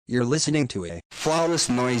You're listening to a Flawless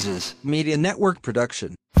Noises Media Network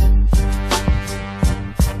production. I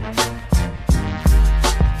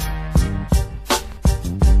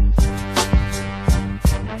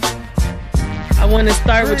want to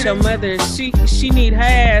start with your mother. She need her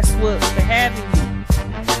ass whooped for having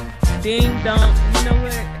you. Ding dong. You know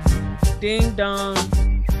what? Ding dong.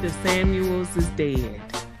 The Samuels is dead.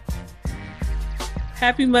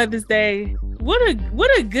 Happy Mother's Day. What a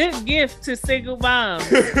good gift to single moms.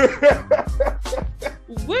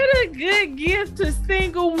 What a good gift to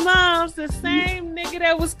single moms. The same nigga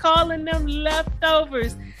that was calling them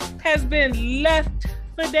leftovers has been left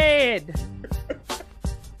for dead.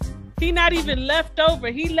 He not even left over.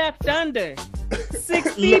 He left under.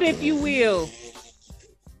 6 feet, if you will.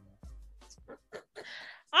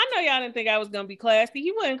 I know y'all didn't think I was going to be classy.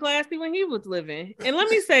 He wasn't classy when he was living. And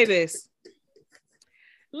let me say this.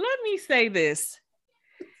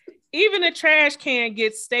 Even a trash can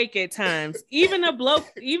gets steak at times. Even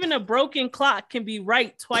a broken clock can be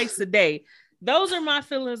right twice a day. Those are my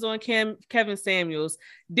feelings on Kevin Samuels.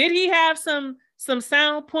 Did he have some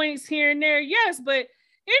sound points here and there? Yes, but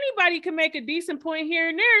anybody can make a decent point here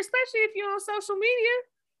and there, especially if you're on social media.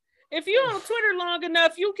 If you're on Twitter long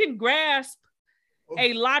enough, you can grasp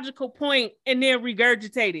a logical point and then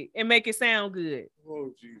regurgitate it and make it sound good.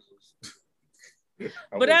 Oh, Jesus.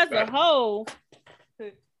 But as a whole,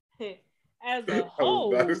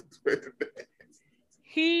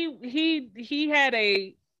 he had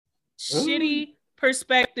a shitty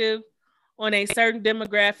perspective on a certain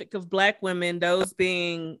demographic of Black women, those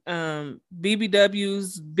being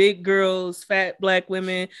BBWs, big girls, fat Black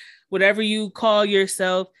women, whatever you call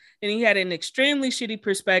yourself. And he had an extremely shitty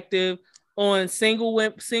perspective on single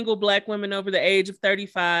Black women over the age of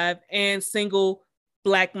 35 and single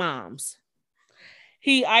Black moms.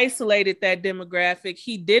 He isolated that demographic.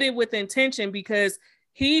 He did it with intention because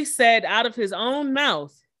he said out of his own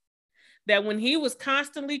mouth that when he was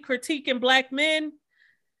constantly critiquing Black men,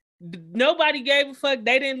 nobody gave a fuck.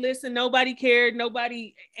 They didn't listen. Nobody cared.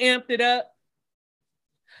 Nobody amped it up.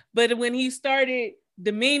 But when he started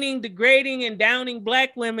demeaning, degrading, and downing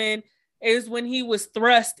Black women is when he was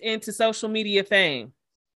thrust into social media fame.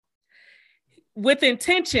 With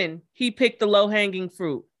intention, he picked the low-hanging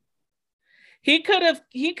fruit. He could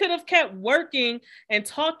have kept working and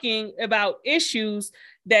talking about issues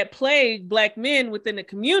that plague Black men within the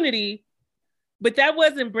community, but that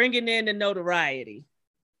wasn't bringing in the notoriety.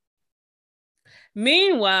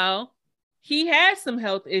 Meanwhile, he had some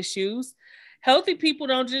health issues. Healthy people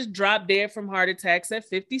don't just drop dead from heart attacks at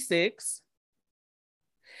 56.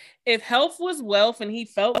 If health was wealth and he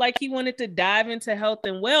felt like he wanted to dive into health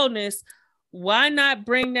and wellness, why not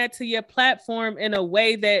bring that to your platform in a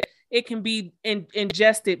way that it can be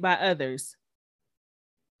ingested by others?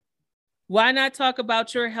 Why not talk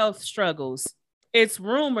about your health struggles? It's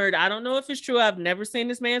rumored, I don't know if it's true, I've never seen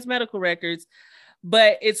this man's medical records,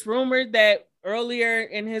 but it's rumored that earlier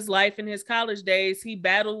in his life, in his college days, he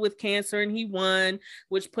battled with cancer and he won,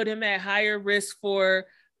 which put him at higher risk for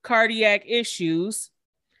cardiac issues.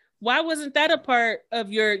 Why wasn't that a part of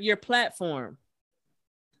your platform?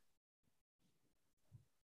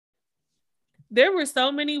 There were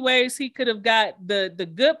so many ways he could have got the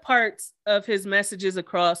good parts of his messages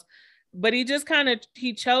across, but he just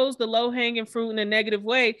he chose the low-hanging fruit in a negative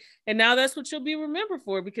way. And now that's what you'll be remembered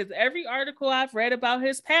for, because every article I've read about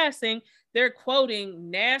his passing, they're quoting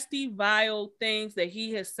nasty, vile things that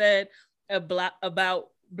he has said about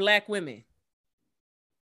Black women.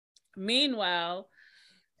 Meanwhile,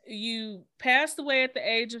 you passed away at the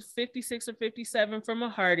age of 56 or 57 from a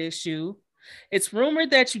heart issue. It's rumored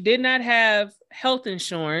that you did not have health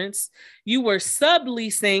insurance. You were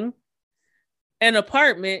subleasing an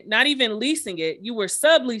apartment, not even leasing it. You were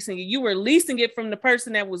subleasing it. You were leasing it from the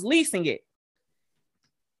person that was leasing it.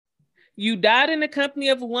 You died in the company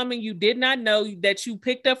of a woman you did not know, that you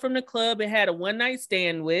picked up from the club and had a one-night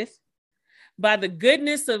stand with. By the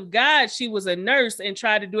goodness of God, she was a nurse and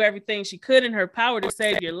tried to do everything she could in her power to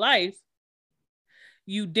save your life.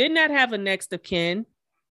 You did not have a next of kin.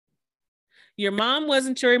 Your mom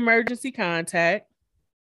wasn't your emergency contact.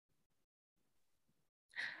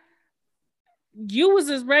 You was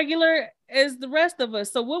as regular as the rest of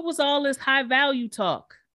us. So what was all this high value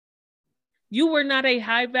talk? You were not a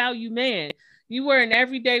high value man. You were an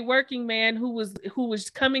everyday working man who was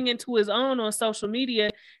coming into his own on social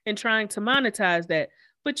media and trying to monetize that.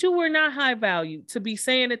 But you were not high value to be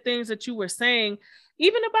saying the things that you were saying,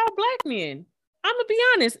 even about Black men. I'm going to be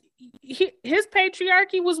honest. His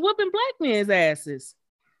patriarchy was whooping Black men's asses.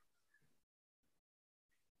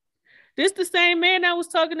 This the same man I was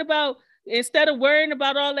talking about Instead of worrying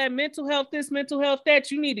about all that mental health, this, mental health,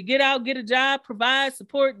 that, you need to get out, get a job, provide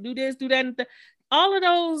support, do this, do that. And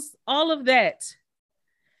all of that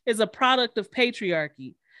is a product of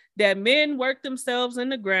patriarchy, that men work themselves in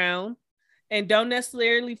the ground and don't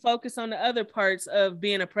necessarily focus on the other parts of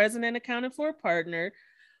being a present and accounted for partner,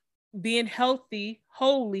 being healthy,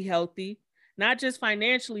 wholly healthy, not just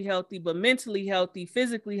financially healthy, but mentally healthy,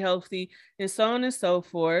 physically healthy, and so on and so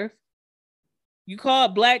forth. You call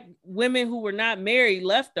Black women who were not married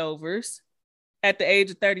leftovers at the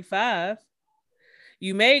age of 35.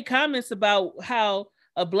 You made comments about how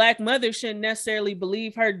a Black mother shouldn't necessarily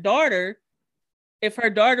believe her daughter if her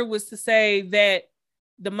daughter was to say that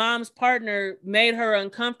the mom's partner made her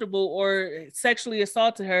uncomfortable or sexually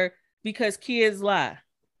assaulted her, because kids lie.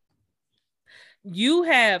 You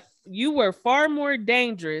were far more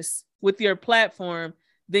dangerous with your platform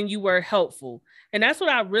than you were helpful. And that's what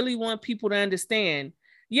I really want people to understand.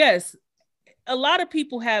 Yes, a lot of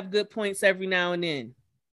people have good points every now and then.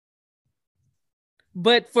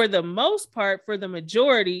 But for the most part, for the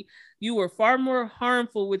majority, you were far more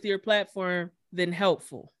harmful with your platform than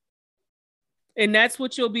helpful. And that's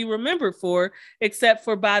what you'll be remembered for, except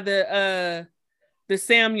for by the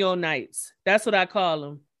Samuel Knights. That's what I call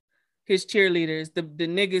them. His cheerleaders, the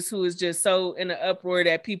niggas who is just so in an uproar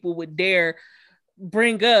that people would dare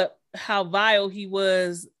bring up how vile he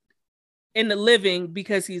was in the living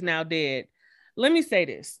because he's now dead. Let me say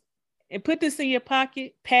this, and put this in your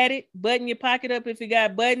pocket, pat it, button your pocket up if it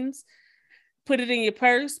got buttons, put it in your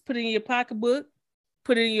purse, put it in your pocketbook,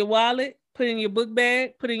 put it in your wallet, put it in your book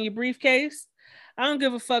bag, put it in your briefcase. I don't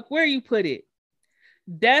give a fuck where you put it.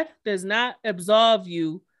 Death does not absolve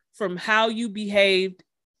you from how you behaved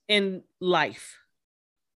in life.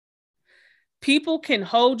 People can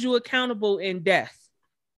hold you accountable in death.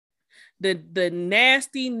 The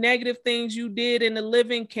nasty, negative things you did in the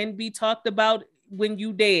living can be talked about when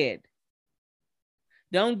you dead.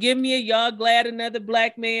 Don't give me a y'all glad another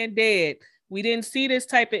Black man dead. We didn't see this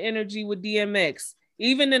type of energy with DMX.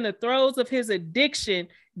 Even in the throes of his addiction,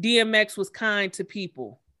 DMX was kind to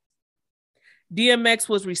people. DMX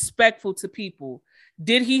was respectful to people.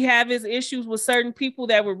 Did he have his issues with certain people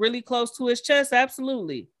that were really close to his chest?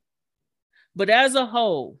 Absolutely. But as a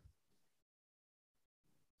whole,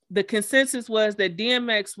 the consensus was that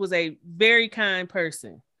DMX was a very kind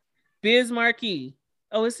person. Biz Markie,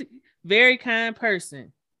 it's a very kind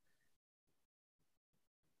person.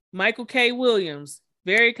 Michael K. Williams,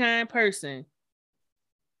 very kind person.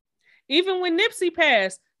 Even when Nipsey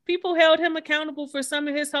passed, people held him accountable for some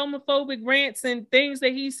of his homophobic rants and things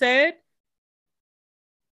that he said.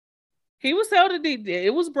 He was held to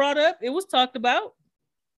it was brought up, it was talked about.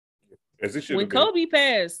 As it should when Kobe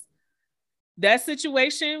passed, that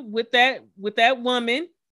situation with that woman,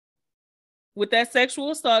 with that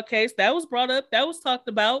sexual assault case, that was brought up, that was talked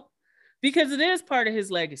about, because it is part of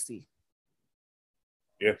his legacy.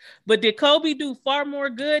 Yeah. But did Kobe do far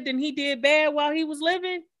more good than he did bad while he was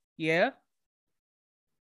living? Yeah.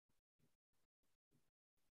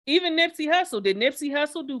 Even Nipsey Hussle. Did Nipsey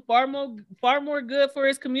Hussle do far more good for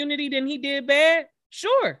his community than he did bad?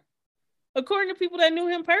 Sure. According to people that knew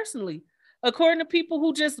him personally. According to people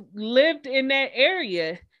who just lived in that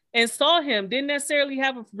area and saw him, didn't necessarily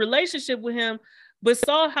have a relationship with him, but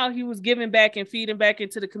saw how he was giving back and feeding back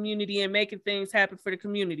into the community and making things happen for the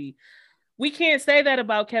community. We can't say that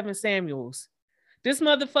about Kevin Samuels. This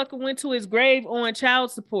motherfucker went to his grave on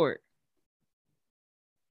child support.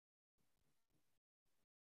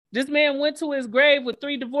 This man went to his grave with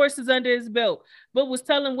 3 divorces under his belt, but was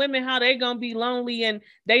telling women how they gonna be lonely and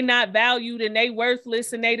they not valued and they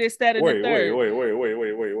worthless and they this, that, and the third. Wait.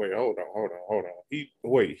 Hold on. He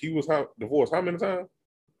was divorced how many times?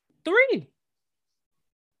 3.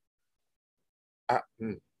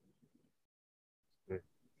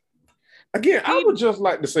 Again, I would just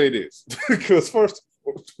like to say this because first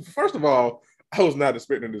of all, I was not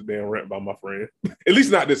expecting this damn rant by my friend. At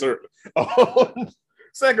least not this early.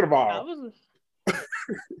 Second of all,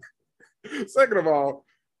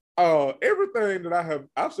 everything that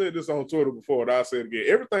I've said this on Twitter before, and I'll say it again.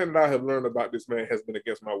 Everything that I have learned about this man has been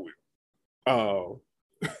against my will.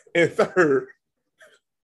 And third,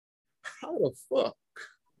 how the fuck?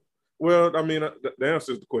 Well, I mean, the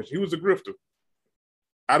answer is the question. He was a grifter.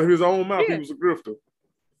 Out of his own mouth, He was a grifter.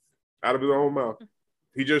 Out of his own mouth.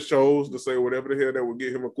 He just chose to say whatever the hell that would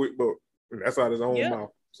get him a quick buck. And that's out of his own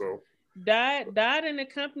mouth. So died in the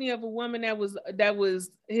company of a woman that was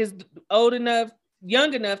his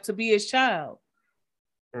young enough to be his child.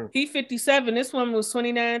 He 57. This woman was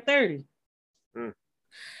 29, 30.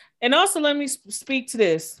 And also, let me speak to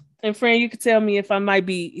this. And friend, you could tell me if I might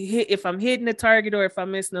be if I'm hitting the target or if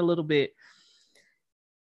I'm missing a little bit.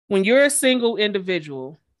 When you're a single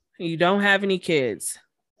individual and you don't have any kids,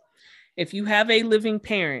 if you have a living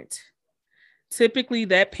parent, typically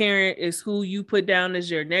that parent is who you put down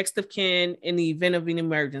as your next of kin in the event of an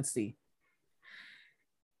emergency.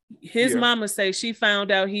 His mama say she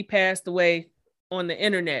found out he passed away on the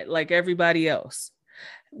internet like everybody else.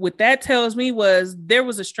 What that tells me was there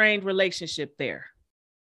was a strained relationship there.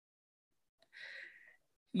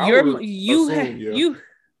 You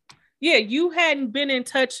hadn't been in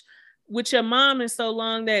touch with your mom in so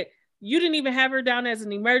long that you didn't even have her down as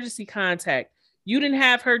an emergency contact. You didn't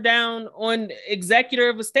have her down on executor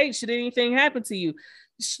of estate should anything happen to you.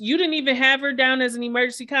 You didn't even have her down as an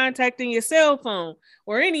emergency contact in your cell phone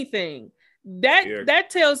or anything. That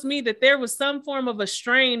tells me that there was some form of a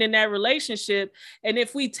strain in that relationship. And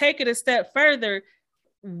if we take it a step further,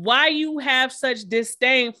 why you have such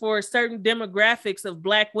disdain for certain demographics of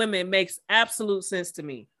Black women makes absolute sense to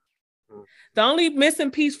me. The only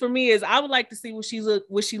missing piece for me is I would like to see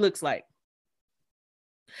what she looks like.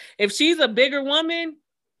 If she's a bigger woman,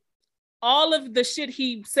 all of the shit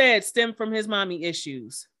he said stemmed from his mommy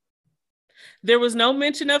issues. There was no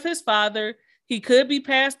mention of his father. He could be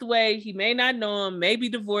passed away. He may not know him, maybe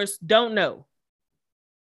divorced, don't know.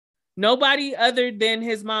 Nobody other than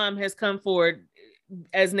his mom has come forward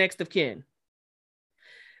as next of kin.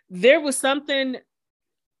 There was something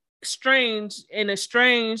strange and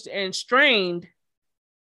estranged and strained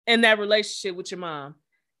in that relationship with your mom.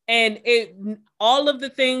 And all of the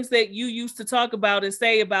things that you used to talk about and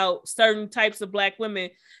say about certain types of Black women,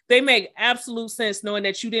 they make absolute sense knowing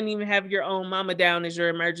that you didn't even have your own mama down as your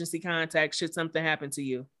emergency contact should something happen to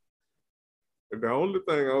you. The only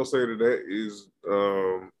thing I'll say to that is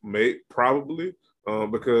probably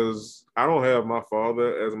because I don't have my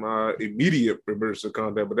father as my immediate emergency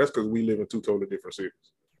contact, but that's because we live in two totally different cities.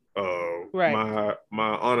 Right.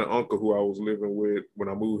 My aunt and uncle who I was living with when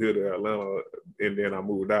I moved here to Atlanta and then I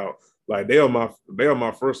moved out, like they are my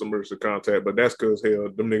first emergency contact, but that's because hell,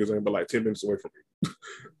 them niggas ain't but like 10 minutes away from me.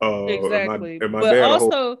 Exactly. And my but dad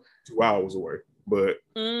also 2 hours away. But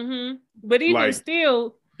but even like,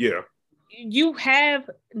 still, yeah, you have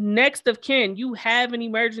next of kin, you have an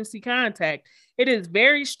emergency contact. It is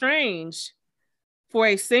very strange for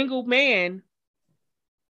a single man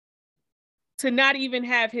to not even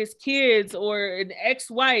have his kids or an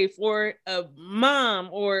ex-wife or a mom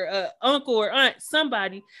or an uncle or aunt,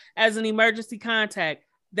 somebody as an emergency contact.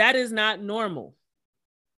 That is not normal.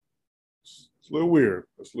 It's a little weird.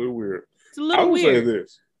 It's a little weird. I would say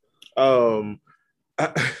this.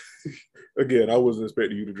 Again, I wasn't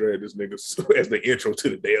expecting you to drag this nigga as the intro to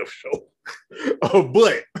the damn show.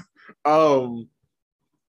 But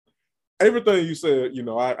everything you said, you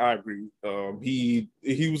know, I agree. He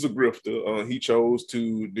was a grifter. He chose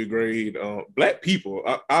to degrade Black people.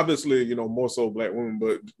 Obviously, you know, more so Black women,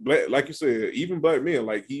 but Black, like you said, even Black men.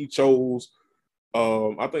 Like he chose.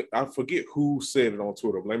 I think I forget who said it on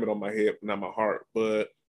Twitter. Blame it on my head, not my heart. But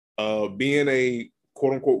being a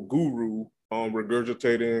quote unquote guru on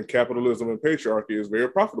regurgitating capitalism and patriarchy is very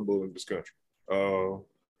profitable in this country.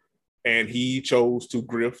 And he chose to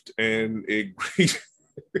grift, and he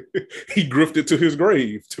grifted to his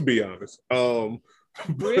grave, to be honest.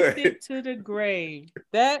 Grifted to the grave.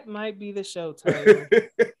 That might be the show title.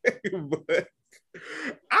 But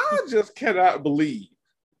I just cannot believe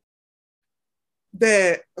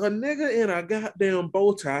that a nigga in a goddamn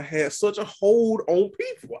bow tie had such a hold on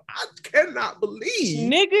people. I cannot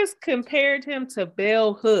believe niggas compared him to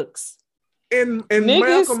Bell Hooks. And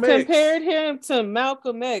niggas Malcolm X. compared him to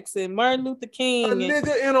Malcolm X and Martin Luther King. A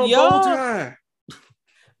nigga in a bow tie.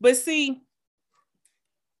 But see,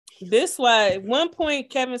 this why one point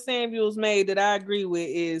Kevin Samuels made that I agree with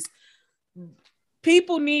is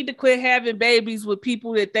people need to quit having babies with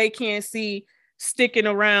people that they can't see sticking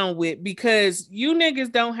around with, because you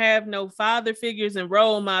niggas don't have no father figures and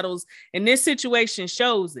role models, and this situation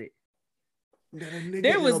shows it.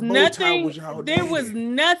 There was nothing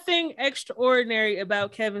extraordinary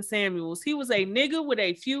about Kevin Samuels. He was a nigga with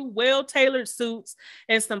a few well-tailored suits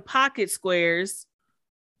and some pocket squares.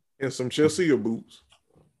 And some Chelsea boots.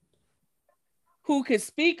 Who could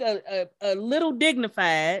speak a little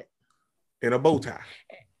dignified. In a bow tie.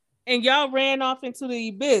 And y'all ran off into the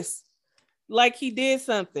abyss like he did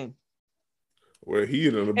something. Well, he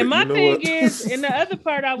in a bit. And my thing is, and the other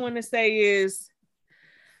part I want to say is,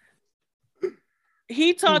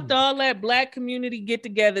 he talked all that Black community get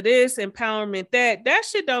together, this empowerment, that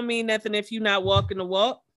shit don't mean nothing if you're not walking the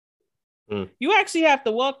walk. You actually have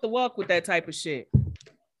to walk the walk with that type of shit.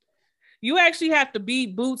 You actually have to be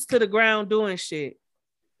boots to the ground doing shit.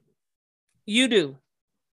 You do.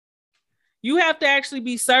 You have to actually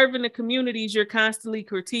be serving the communities you're constantly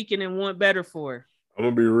critiquing and want better for. I'm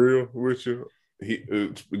gonna be real with you. He,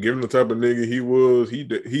 given the type of nigga he was,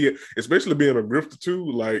 he especially being a grifter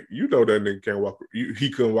too. Like, you know, that nigga can't walk. He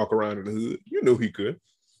couldn't walk around in the hood. You knew he could.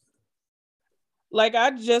 Like,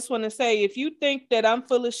 I just want to say, if you think that I'm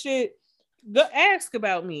full of shit, go ask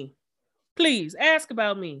about me. Please ask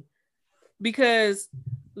about me. Because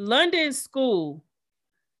London School,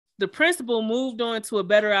 the principal moved on to a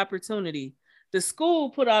better opportunity. The school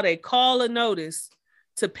put out a call of notice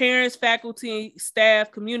to parents, faculty,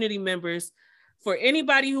 staff, community members for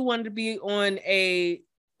anybody who wanted to be on a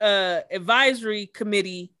advisory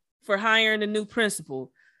committee for hiring a new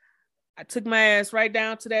principal. I took my ass right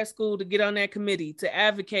down to that school to get on that committee to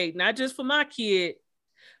advocate, not just for my kid,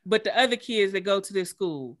 but the other kids that go to this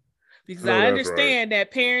school. Because I understand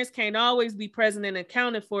that parents can't always be present and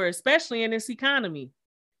accounted for, especially in this economy.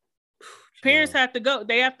 Parents have to go.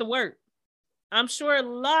 They have to work. I'm sure a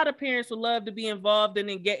lot of parents would love to be involved and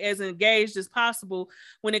as engaged as possible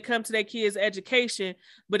when it comes to their kids' education.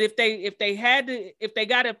 But if they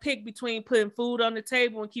got to pick between putting food on the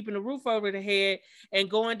table and keeping a roof over their head and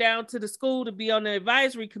going down to the school to be on the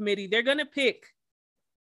advisory committee, they're going to pick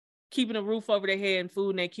keeping a roof over their head and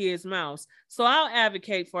food in their kids' mouths. So I'll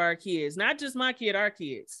advocate for our kids, not just my kid, our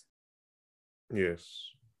kids. Yes,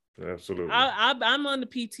 absolutely. I'm on the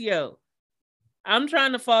PTO. I'm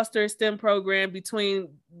trying to foster a STEM program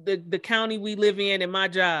between the county we live in and my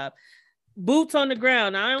job. Boots on the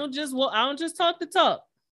ground. I don't just talk the talk.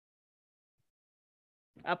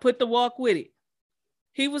 I put the walk with it.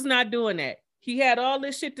 He was not doing that. He had all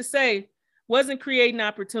this shit to say, wasn't creating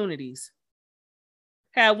opportunities.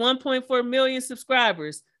 Had 1.4 million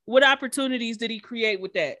subscribers. What opportunities did he create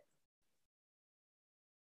with that?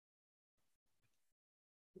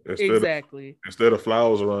 Instead of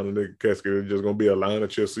flowers around the nigga casket, it's just gonna be a line of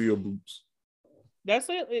Chelsea boots. That's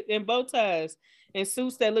it. And bow ties and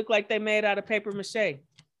suits that look like they made out of paper mache.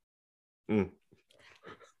 Well.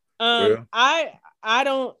 I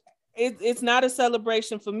don't. It's not a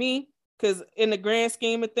celebration for me because in the grand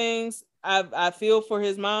scheme of things, I feel for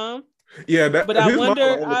his mom. Yeah, but I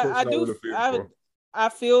wonder. I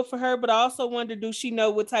feel for her, but I also wonder: do she know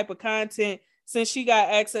what type of content? Since she got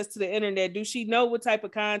access to the internet, do she know what type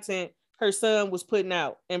of content her son was putting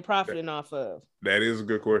out and profiting off of? That is a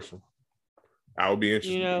good question. I would be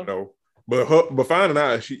interested to know. But finding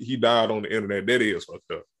out he died on the internet, that is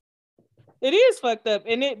fucked up. It is fucked up.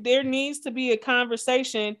 And there needs to be a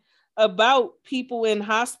conversation about people in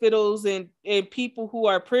hospitals and people who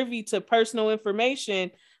are privy to personal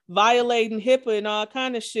information, violating HIPAA and all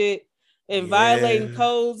kind of shit. And violating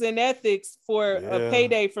codes and ethics for a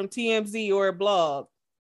payday from TMZ or a blog.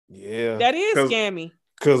 Yeah, that is scammy.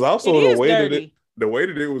 Because also the way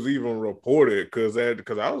that it was even reported, because I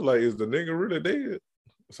was like, is the nigga really dead?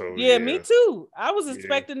 So yeah, me too. I was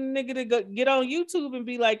expecting the nigga to get on YouTube and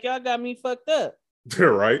be like, y'all got me fucked up.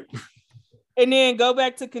 Right. And then go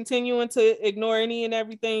back to continuing to ignore any and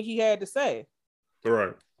everything he had to say.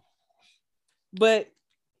 Right. But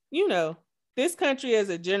this country as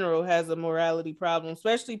a general has a morality problem,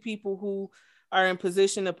 especially people who are in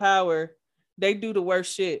position of power. They do the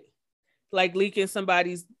worst shit, like leaking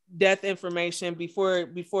somebody's death information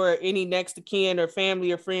before any next of kin or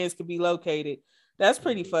family or friends could be located. That's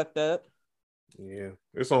pretty fucked up. Yeah,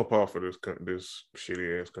 it's on par for this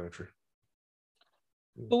shitty ass country.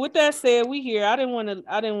 But with that said, we here. I didn't want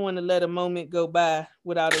to let a moment go by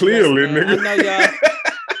without clearly, nigga.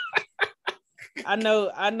 I know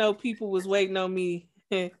y'all. I know people was waiting on me.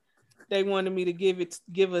 They wanted me to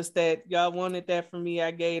give us that. Y'all wanted that from me.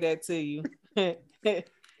 I gave that to you.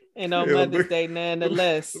 And on Mother's Day,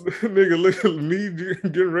 nonetheless. Nigga, look at me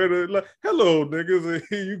getting ready. Like, hello, niggas. And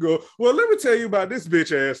here you go. Well, let me tell you about this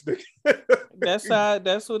bitch ass nigga.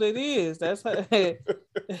 That's what it is. That's how.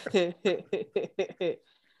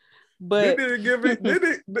 But they didn't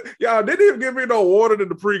even give me no water in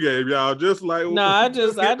the pregame, y'all. Just like no, I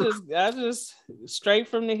just straight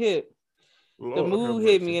from the hip. Lord, the mood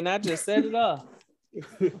hit me and I just set it off.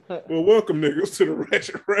 Well, welcome niggas to the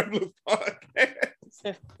Ratchet Ramblers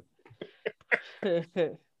podcast.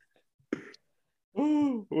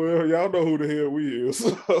 Well, y'all know who the hell we is.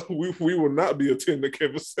 we will not be attending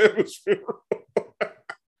Kevin Samuels' funeral.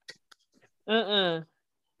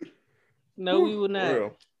 No, we will not.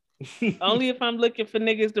 Well. Only if I'm looking for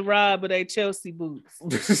niggas to rob with they Chelsea boots.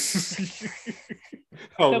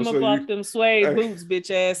 Come up off them suede boots,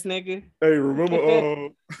 bitch ass nigga. Hey, remember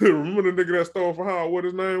the nigga that stole from Howard? What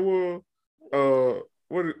his name was?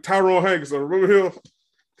 Tyrone Hankerson. Remember him?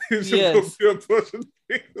 It's just Yes. gonna be a bunch of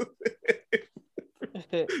niggas.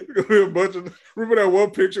 It's gonna be a bunch of. Remember that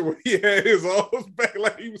one picture where he had his arms back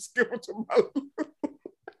like he was skipping to my.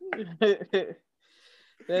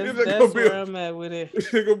 That's where I'm at with it. It's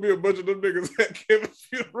gonna be a bunch of them niggas at Kevin's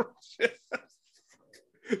funeral.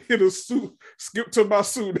 In a suit, skip to my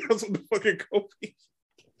suit. That's what the fucking Kobe.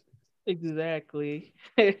 Exactly.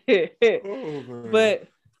 Oh, but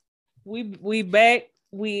we back.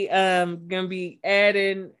 We gonna be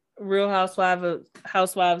adding Real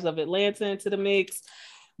Housewives of Atlanta into the mix.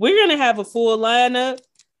 We're gonna have a full lineup.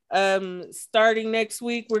 Starting next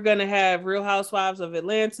week, we're gonna have Real Housewives of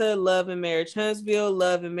Atlanta, Love and Marriage Huntsville,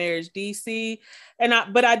 Love and Marriage DC,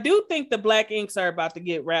 but I do think the Black Inks are about to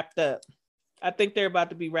get wrapped up. I think they're about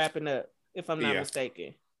to be wrapping up, if I'm not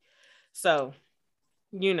mistaken. So,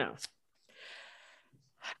 you know.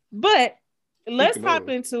 But let's hop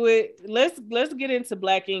into it. Let's get into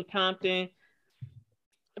Black Ink Compton.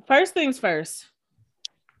 First things first.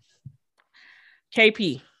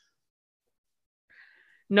 KP.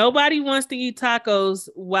 Nobody wants to eat tacos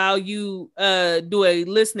while you do a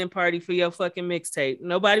listening party for your fucking mixtape.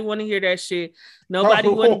 Nobody want to hear that shit. Nobody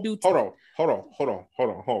want to do. Hold on.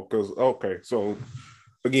 Because okay, so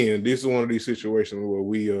again, this is one of these situations where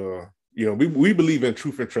we we believe in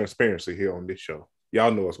truth and transparency here on this show.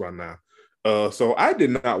 Y'all know us by now. So I did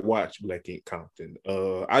not watch Black Ink Compton.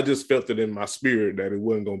 I just felt it in my spirit that it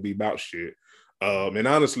wasn't gonna be about shit. And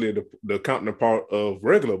honestly, the counterpart of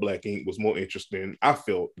regular Black Ink was more interesting, I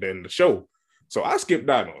felt, than the show. So I skipped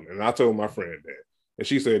out on it, and I told my friend that. And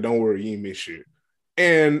she said, don't worry, you ain't miss shit.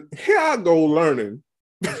 And here I go learning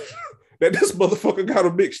that this motherfucker got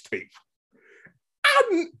a mixtape.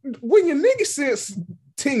 When your nigga says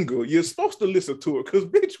tingle, you're supposed to listen to it, because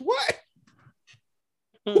bitch, what?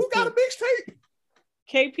 Who got a mixtape?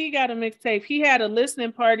 KP got a mixtape. He had a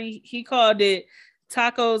listening party. He called it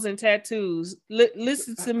Tacos and Tattoos.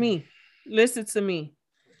 Listen to me. Listen to me.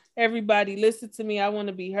 Everybody, listen to me. I want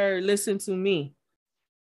to be heard. Listen to me.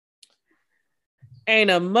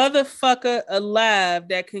 Ain't a motherfucker alive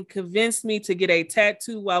that can convince me to get a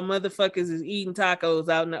tattoo while motherfuckers is eating tacos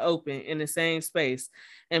out in the open in the same space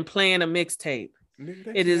and playing a mixtape.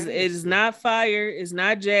 It is not fire. It's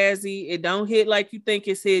not jazzy. It don't hit like you think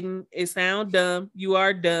it's hitting. It sound dumb. You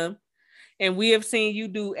are dumb. And we have seen you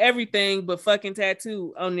do everything but fucking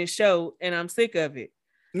tattoo on this show, and I'm sick of it.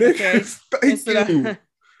 Okay?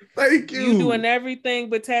 Thank you. You doing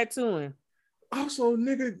everything but tattooing. Also,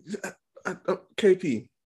 nigga, KP,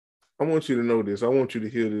 I want you to know this. I want you to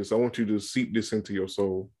hear this. I want you to seep this into your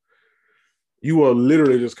soul. You are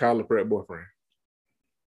literally just Kyla Pratt boyfriend.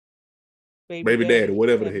 Baby daddy,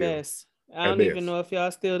 whatever the hell. I don't even know if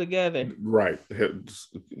y'all still together. Right.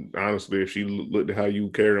 Honestly, if she looked at how you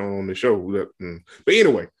carry on the show. But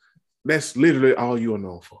anyway, that's literally all you are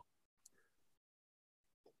known for.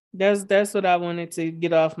 That's what I wanted to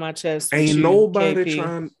get off my chest. Ain't nobody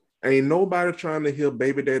trying to hear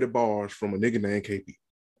baby daddy bars from a nigga named KP.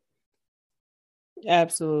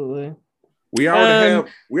 Absolutely. We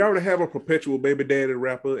already have a perpetual baby daddy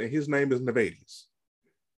rapper, and his name is Nevadius.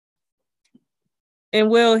 And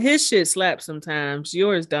well, his shit slaps sometimes.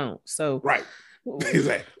 Yours don't. So right.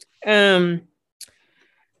 Exactly.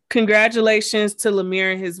 Congratulations to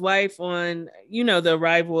Lemire and his wife on, the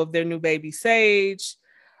arrival of their new baby Sage.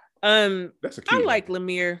 That's a key. I like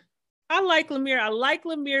Lemire. I like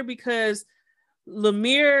Lemire because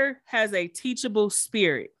Lemire has a teachable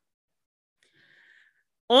spirit.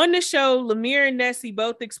 On the show, Lemire and Nessie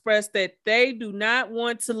both expressed that they do not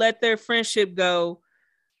want to let their friendship go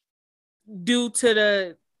due to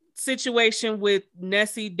the situation with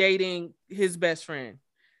Nessie dating his best friend.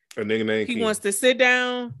 A nigga named He King. wants to sit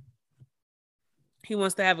down. He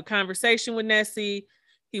wants to have a conversation with Nessie.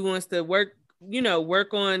 He wants to work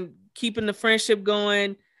on keeping the friendship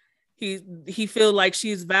going. He feels like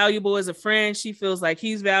she's valuable as a friend. She feels like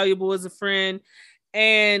he's valuable as a friend.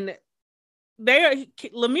 And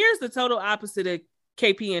Lemire's the total opposite of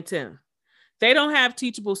KP and Tim. They don't have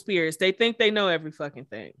teachable spirits. They think they know every fucking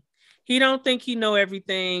thing. He don't think he know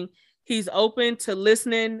everything. He's open to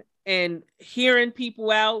listening and hearing people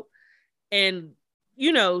out and,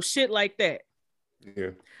 shit like that. Yeah.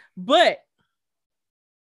 But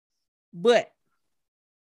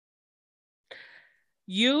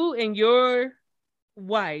you and your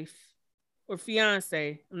wife or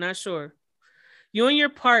fiance, I'm not sure, you and your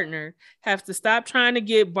partner have to stop trying to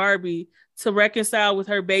get Barbie to reconcile with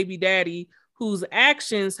her baby daddy, whose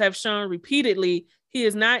actions have shown repeatedly he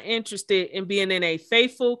is not interested in being in a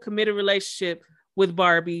faithful, committed relationship with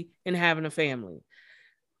Barbie and having a family.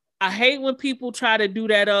 I hate when people try to do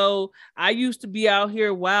that. Oh, I used to be out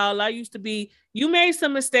here wild. You made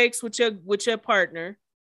some mistakes with your partner,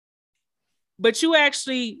 but you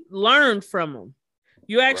actually learned from them.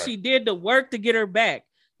 You actually did the work to get her back.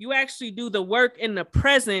 You actually do the work in the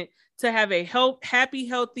present to have a happy,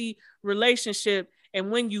 healthy relationship.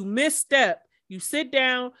 And when you misstep, you sit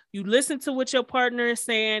down, you listen to what your partner is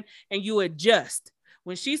saying, and you adjust.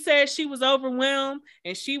 When she said she was overwhelmed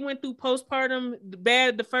and she went through postpartum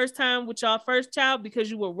bad the first time with your first child because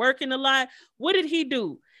you were working a lot, what did he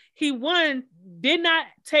do? He did not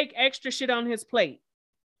take extra shit on his plate.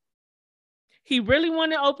 He really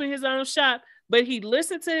wanted to open his own shop, but he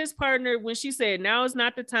listened to his partner when she said, now is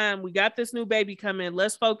not the time. We got this new baby coming.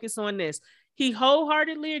 Let's focus on this. He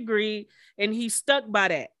wholeheartedly agreed, and he stuck by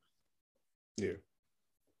that. Yeah.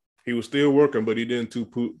 He was still working, but he didn't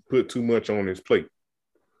put too much on his plate.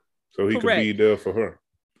 So he could be there for her.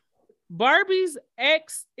 Barbie's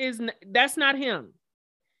ex that's not him.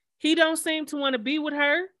 He don't seem to want to be with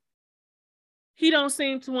her. He don't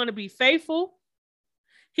seem to want to be faithful.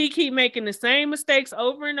 He keep making the same mistakes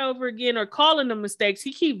over and over again, or calling them mistakes.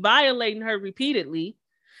 He keep violating her repeatedly.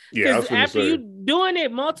 Because after you doing it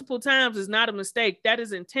multiple times is not a mistake. That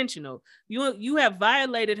is intentional. You have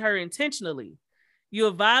violated her intentionally. You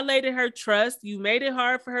have violated her trust. You made it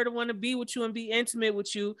hard for her to want to be with you and be intimate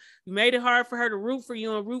with you. You made it hard for her to root for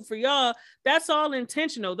you and root for y'all. That's all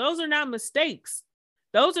intentional. Those are not mistakes.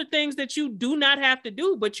 Those are things that you do not have to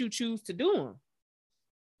do, but you choose to do them.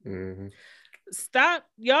 Mm-hmm. Stop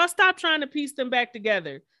trying to piece them back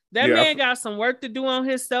together. That man got some work to do on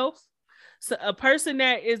himself. So a person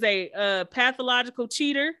that is a pathological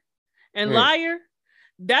cheater and liar,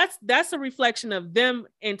 that's a reflection of them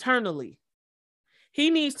internally. He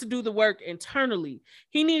needs to do the work internally.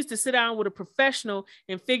 He needs to sit down with a professional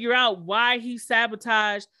and figure out why he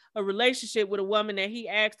sabotaged a relationship with a woman that he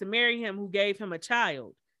asked to marry him, who gave him a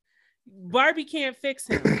child. Barbie can't fix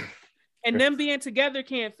him. And them being together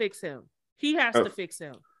can't fix him. He has to fix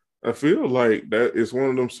him. I feel like that is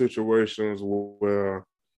one of them situations where,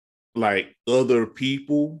 like, other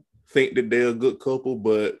people think that they're a good couple,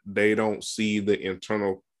 but they don't see the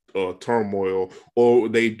internal turmoil, or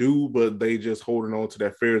they do, but they just holding on to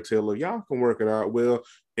that fairy tale of y'all can work it out. Well,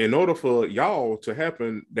 in order for y'all to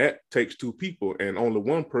happen, that takes two people, and only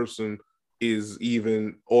one person is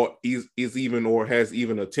even or has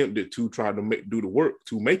even attempted to try to do the work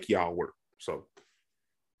to make y'all work. So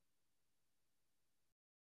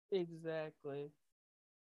exactly.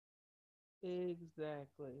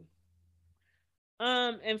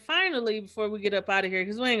 And finally, before we get up out of here,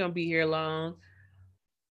 because we ain't gonna be here long,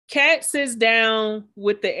 Kat sits down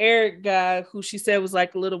with the Eric guy who she said was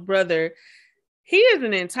like a little brother. He is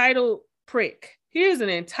an entitled prick. He is an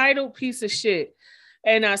entitled piece of shit.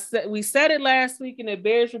 And we said it last week, and it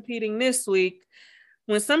bears repeating this week.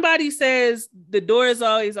 When somebody says the door is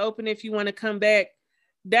always open if you want to come back,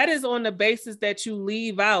 that is on the basis that you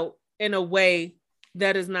leave out in a way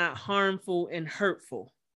that is not harmful and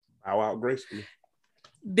hurtful. Bow out gracefully.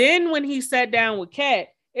 Then when he sat down with Kat,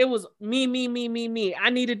 it was me. I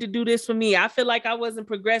needed to do this for me. I feel like I wasn't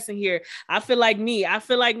progressing here. I feel like me. I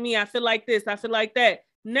feel like this. I feel like that.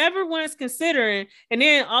 Never once considering, and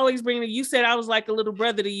then always bringing, you said I was like a little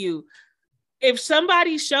brother to you. If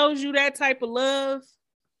somebody shows you that type of love,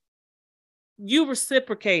 you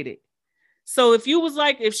reciprocate it. So if you was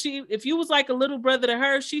like a little brother to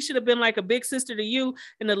her, she should have been like a big sister to you.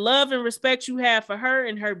 And the love and respect you have for her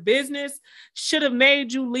and her business should have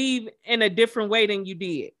made you leave in a different way than you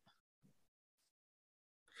did.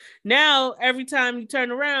 Now, every time you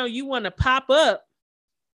turn around, you want to pop up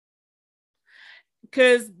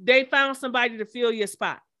because they found somebody to fill your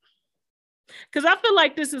spot. Because I feel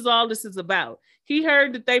like this is all this is about. He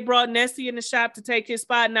heard that they brought Nessie in the shop to take his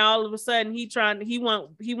spot. Now all of a sudden he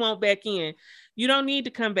won't back in. You don't need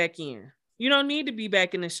to come back in. You don't need to be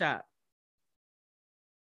back in the shop.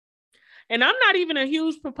 And I'm not even a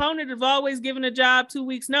huge proponent of always giving a job 2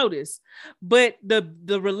 weeks notice. But the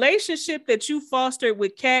relationship that you fostered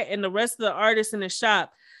with Kat and the rest of the artists in the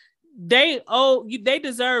shop, they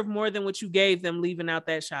deserve more than what you gave them leaving out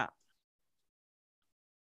that shop.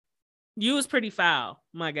 You was pretty foul,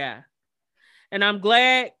 my guy. And I'm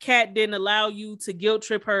glad Kat didn't allow you to guilt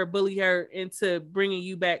trip her or bully her into bringing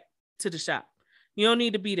you back to the shop. You don't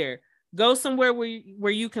need to be there. Go somewhere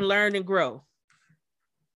where you can learn and grow.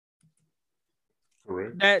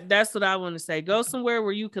 Correct. That's what I want to say. Go somewhere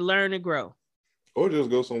where you can learn and grow. Or just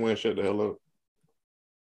go somewhere and shut the hell up.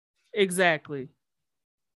 Exactly.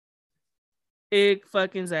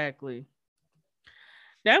 Exactly.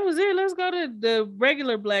 That was it. Let's go to the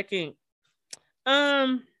regular Black Ink.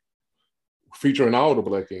 featuring all the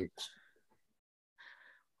Black Inks.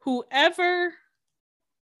 Whoever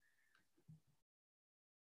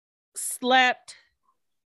slapped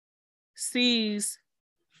C's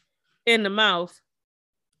in the mouth,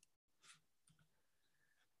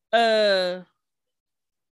 thank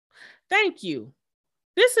you.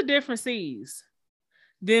 This is a different C's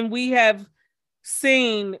than we have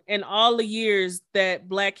seen in all the years that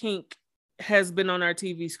Black Ink has been on our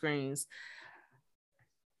TV screens.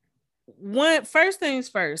 First things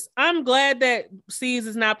first, I'm glad that C's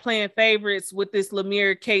is not playing favorites with this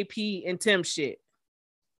Lemire, KP, and Tim shit.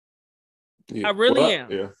 Yeah. I really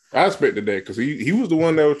am. Yeah, I expected that because he was the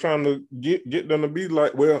one that was trying to get them to be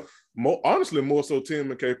like, well, honestly, more so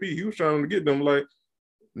Tim and KP. He was trying to get them like,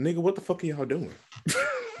 nigga, what the fuck are y'all doing?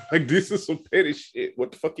 Like, this is some petty shit.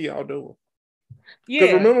 What the fuck are y'all doing?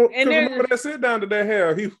 Yeah. Remember that sit down that they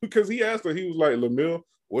had, because he asked her, he was like, Lemire,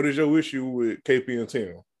 what is your issue with KP and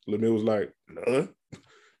Tim? Lemire was like, none.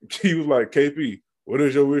 He was like, KP, what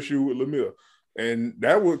is your issue with Lemire? And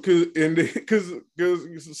that would because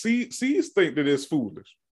C's think that it's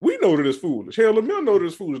foolish. We know that it's foolish. Hell, Lemire know that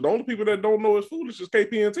it's foolish. The only people that don't know it's foolish is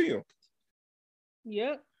KP and Tim.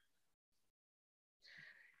 Yep.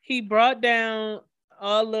 He brought in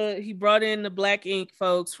the Black Ink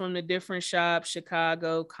folks from the different shops,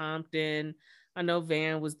 Chicago, Compton. I know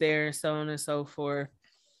Van was there and so on and so forth.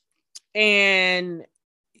 And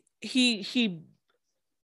he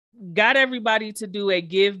got everybody to do a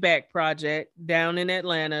give back project down in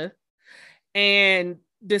Atlanta and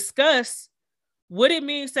discuss what it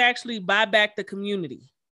means to actually buy back the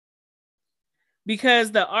community.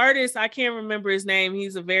 Because the artist, I can't remember his name,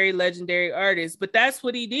 he's a very legendary artist, but that's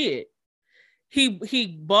what he did. He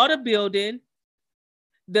bought a building,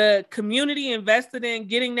 the community invested in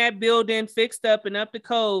getting that building fixed up and up to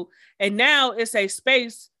code, and now it's a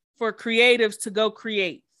space for creatives to go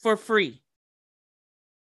create for free.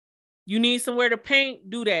 You need somewhere to paint?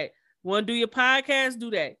 Do that. Want to do your podcast? Do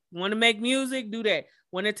that. Want to make music? Do that.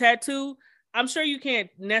 Want to tattoo? I'm sure you can't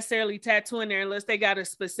necessarily tattoo in there unless they got a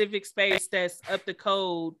specific space that's up to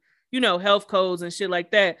code, health codes and shit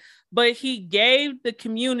like that. But he gave the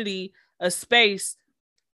community a space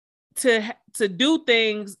to do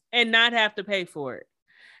things and not have to pay for it.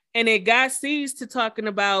 And it got C's to talking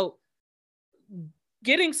about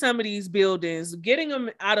getting some of these buildings, getting them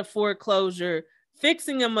out of foreclosure,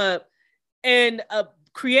 fixing them up, and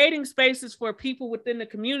creating spaces for people within the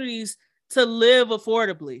communities to live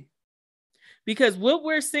affordably. Because what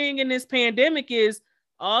we're seeing in this pandemic is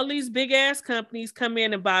all these big ass companies come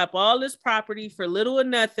in and buy up all this property for little or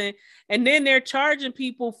nothing, and then they're charging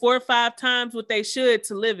people 4 or 5 times what they should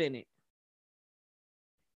to live in it.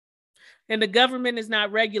 And the government is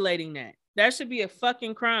not regulating that. That should be a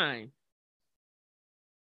fucking crime.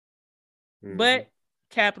 Mm-hmm. But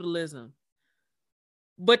capitalism.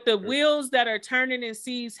 But the wheels that are turning in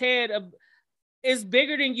C's head is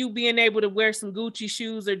bigger than you being able to wear some Gucci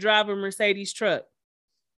shoes or drive a Mercedes truck.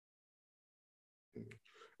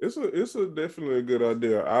 It's a definitely a good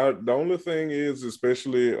idea. The only thing is,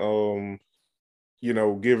 especially given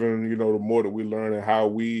the more that we learn and how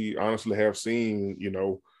we honestly have seen,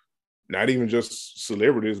 not even just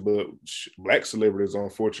celebrities, but Black celebrities,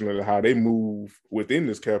 unfortunately, how they move within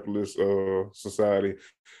this capitalist society.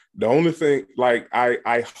 The only thing, like,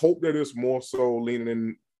 I hope that it's more so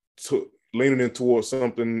leaning in towards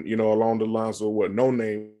something, along the lines of what No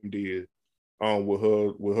Name did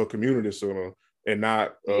with her community center, and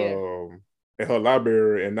not in her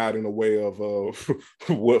library, and not in the way of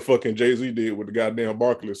what fucking Jay-Z did with the goddamn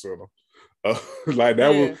Barclays Center.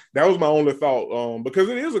 That was my only thought, because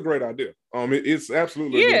it is a great idea. It's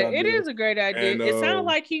absolutely a good idea. It is a great idea. And it sounds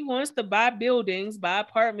like he wants to buy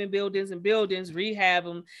apartment buildings and buildings, rehab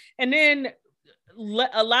them, and then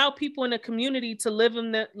allow people in the community to live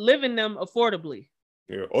in them affordably.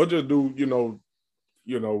 Yeah, or just do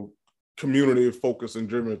community focused and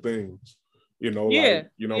driven things.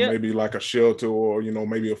 Maybe like a shelter, or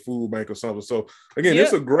maybe a food bank or something. So again,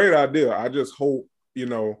 it's a great idea. I just hope.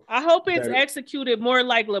 I hope it's executed more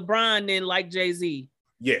like LeBron than like Jay-Z.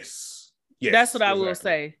 Yes. That's what I will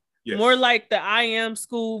say. Yes. More like the I Am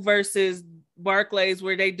School versus Barclays,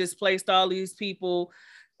 where they displaced all these people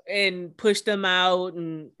and pushed them out,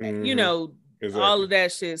 and all of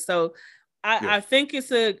that shit. So I think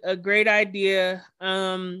it's a great idea.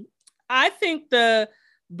 I think the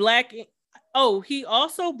Black. He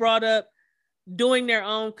also brought up doing their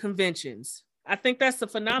own conventions. I think that's a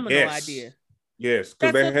phenomenal idea. Yes,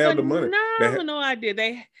 because they have the money. Phenomenal idea.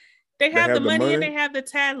 They have the money and they have the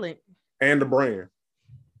talent and the brand.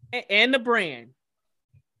 And the brand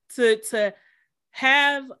to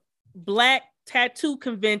have Black tattoo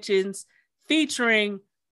conventions featuring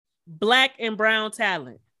Black and brown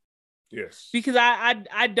talent. Yes. Because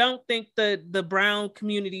I don't think the brown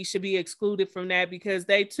community should be excluded from that, because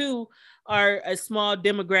they too are a small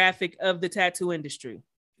demographic of the tattoo industry.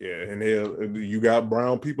 Yeah, and you got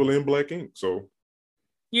brown people in black ink. So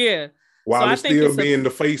yeah. While so it's still being the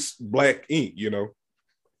face black ink,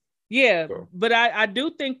 Yeah, so. But I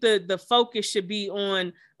do think the focus should be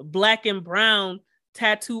on Black and brown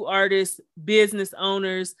tattoo artists, business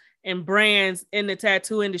owners, and brands in the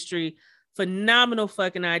tattoo industry. Phenomenal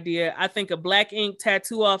fucking idea. I think a black ink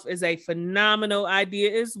tattoo off is a phenomenal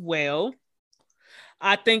idea as well.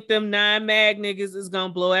 I think them 9 mag niggas is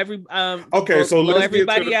gonna blow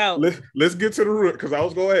everybody out. Let's get to the root, because I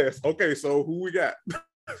was gonna ask. Okay, so who we got?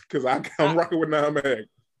 Because I'm rocking with 9 mag.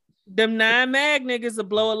 Them 9 mag niggas will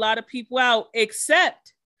blow a lot of people out,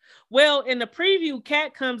 except, well, in the preview,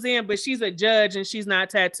 Kat comes in, but she's a judge and she's not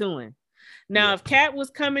tattooing. Now, if Kat was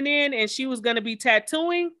coming in and she was gonna be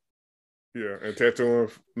tattooing. Yeah, and tattooing.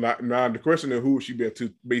 Now the question is, who would she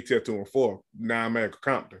be tattooing for? 9 mag or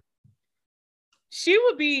Compton? She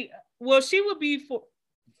would be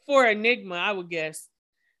for Enigma, I would guess.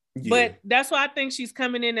 Yeah. But that's why I think she's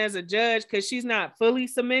coming in as a judge, because she's not fully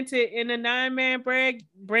cemented in the 9-man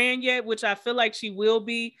brand yet, which I feel like she will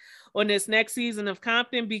be on this next season of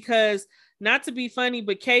Compton, because, not to be funny,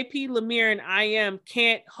 but KP, Lemire, and IM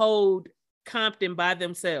can't hold Compton by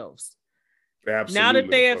themselves. Absolutely. Now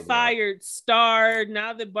that they have fired Star,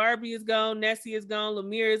 now that Barbie is gone, Nessie is gone,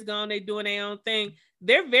 Lemire is gone, they doing their own thing.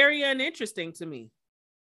 They're very uninteresting to me.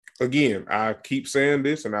 Again, I keep saying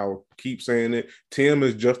this and I will keep saying it. Tim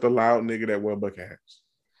is just a loud nigga that wear bucket hats.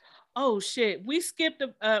 Oh shit.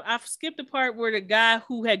 I've skipped the part where the guy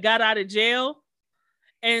who had got out of jail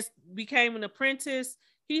and became an apprentice,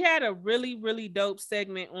 he had a really, really dope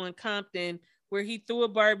segment on Compton where he threw a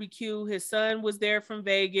barbecue. His son was there from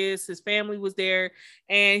Vegas. His family was there.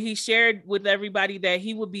 And he shared with everybody that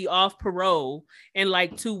he would be off parole in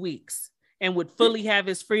like 2 weeks and would fully have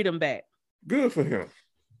his freedom back. Good for him.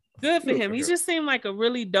 Good for him. He just seemed like a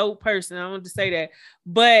really dope person. I wanted to say that.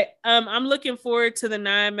 But I'm looking forward to the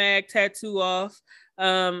 9 mag tattoo off.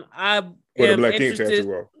 The black ink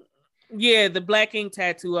tattoo off. Yeah, the black ink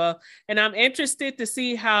tattoo off. And I'm interested to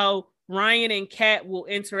see how Ryan and Kat will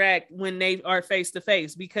interact when they are face to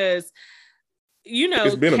face, because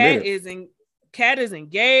Kat is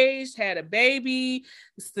engaged, had a baby,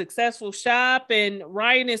 successful shop, and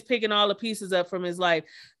Ryan is picking all the pieces up from his life.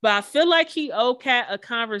 But I feel like he owed Kat a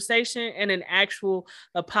conversation and an actual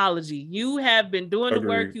apology. You have been doing the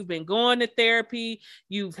work. You've been going to therapy.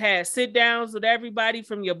 You've had sit downs with everybody,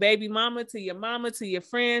 from your baby mama to your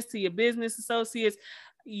friends to your business associates.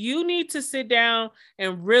 You need to sit down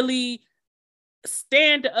and really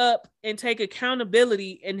stand up and take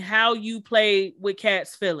accountability in how you play with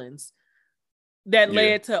Kat's feelings that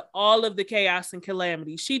led to all of the chaos and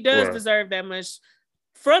calamity. She does deserve that much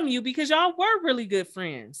from you, because y'all were really good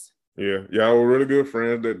friends. Yeah, y'all were really good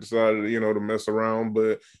friends that decided, to mess around.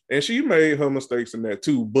 And she made her mistakes in that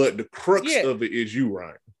too. But the crux of it is you,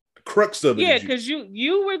 Ryan. The crux of it is you. Yeah, because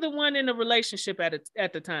you were the one in the relationship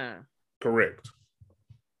at the time. Correct.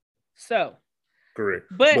 So. Correct.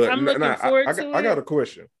 But I'm looking forward to it. I got a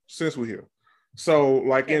question since we're here. So,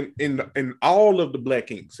 like in all of the black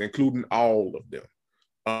inks, including all of them,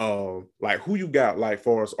 like who you got like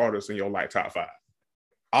far as artists in your like top 5?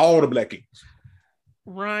 All the black inks.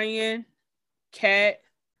 Ryan, Kat,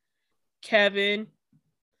 Kevin,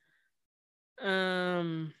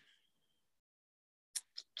 the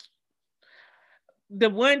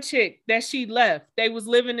one chick that she left, they was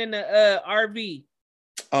living in the RV.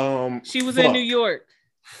 She was in New York.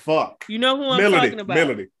 Fuck. You know who I'm talking about?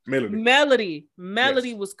 Melody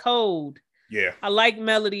Yes. was cold. Yeah. I like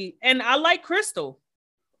Melody. And I like Crystal.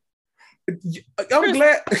 I'm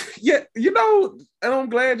glad. Yeah, and I'm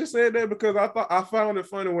glad you said that, because I found it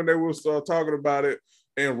funny when they was talking about it,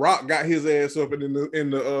 and Rock got his ass up, and in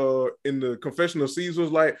the confession of Caesar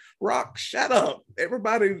was like, Rock, shut up.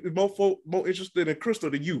 Everybody is more interested in Crystal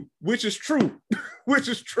than you, which is true. Which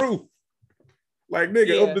is true. Like,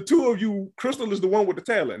 nigga, of the two of you, Crystal is the one with the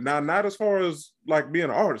talent. Now, not as far as like being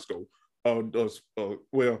an artist go,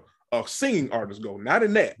 a singing artist go, not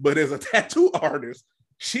in that, but as a tattoo artist,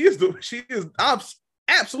 she is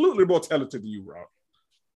absolutely more talented than you, Rob.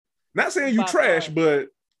 Not saying you trash, but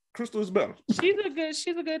Crystal is better.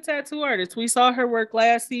 She's a good tattoo artist. We saw her work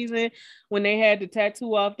last season when they had the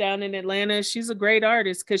tattoo off down in Atlanta. She's a great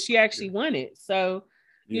artist because she actually won it. So.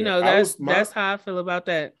 That's how I feel about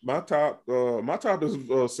that. My top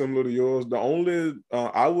is similar to yours. The only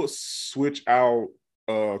I would switch out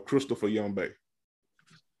Crystal for Young Bay.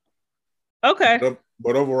 Okay.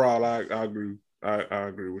 But overall, I agree. I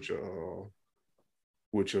agree with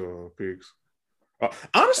your picks.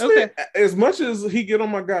 Honestly, Okay. as much as he get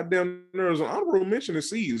on my goddamn nerves, an honorable mention is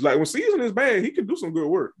Seas. Like when Season is bad, he can do some good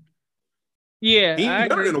work. Yeah, He I ain't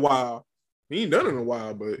done it agree. in a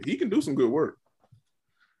while. But he can do some good work.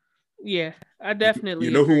 Yeah, I definitely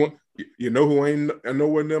You know agree. who ain't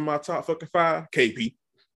nowhere near my top fucking 5? KP.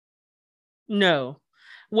 No.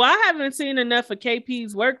 Well, I haven't seen enough of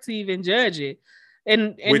KP's work to even judge it.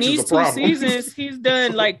 And in Which is these a 2 problem. seasons, he's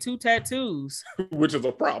done like 2 tattoos. Which is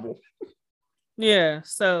a problem. Yeah,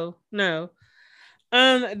 so no.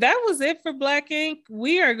 That was it for Black Ink.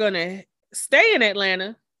 We are gonna stay in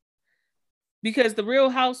Atlanta because the Real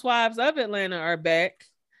Housewives of Atlanta are back.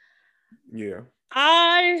 Yeah.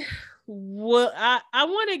 I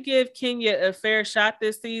want to give Kenya a fair shot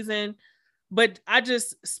this season, but I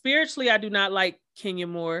just spiritually I do not like Kenya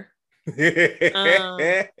Moore.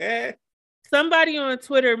 Somebody on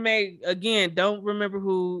Twitter don't remember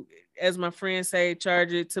who, as my friends say,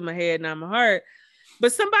 charge it to my head, not my heart.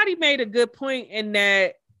 But somebody made a good point in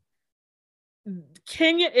that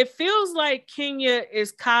it feels like Kenya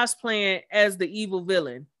is cosplaying as the evil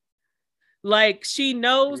villain. Like she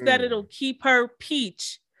knows that it'll keep her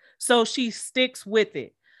peach, so she sticks with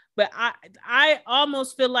it. But I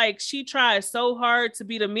almost feel like she tries so hard to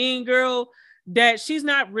be the mean girl that she's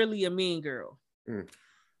not really a mean girl.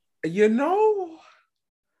 You know,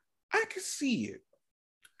 I can see it.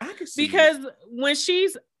 Because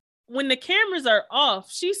when the cameras are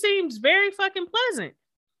off, she seems very fucking pleasant.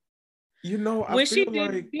 You know, when she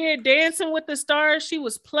did Dancing with the Stars, she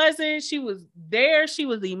was pleasant. She was there. She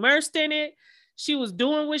was immersed in it. She was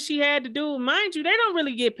doing what she had to do. Mind you, they don't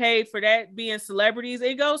really get paid for that being celebrities.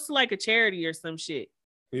 It goes to like a charity or some shit.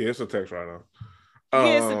 Yeah, it's a tax write-off.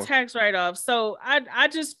 Yeah, it's a tax write-off. So I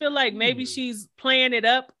just feel like maybe she's playing it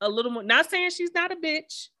up a little more. Not saying she's not a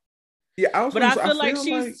bitch. Yeah, I feel like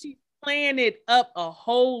she's playing it up a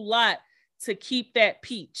whole lot to keep that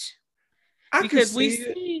peach. Because we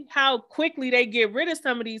see how quickly they get rid of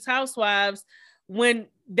some of these housewives when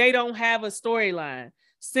they don't have a storyline.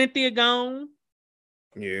 Cynthia gone.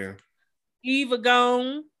 Yeah. Eva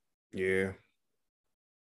gone. Yeah.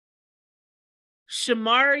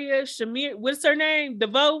 Shamir, what's her name?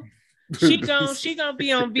 DeVoe. She gonna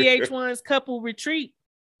be on VH1's Couple Retreat.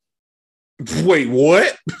 Wait,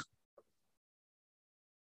 what?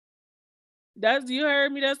 You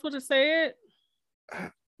heard me? That's what it said.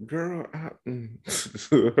 Girl, her and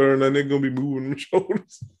that nigga gonna be moving them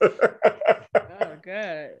shoulders. Oh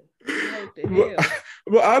God! What the hell?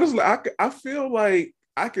 But honestly, I feel like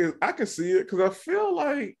I can see it because I feel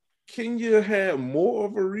like Kenya had more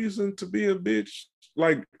of a reason to be a bitch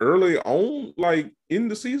like early on, like in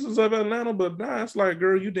the seasons of Atlanta. But now it's like,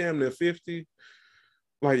 girl, you damn near 50.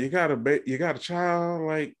 Like you got a child.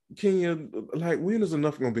 Like Kenya, like when is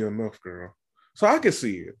enough gonna be enough, girl? So I can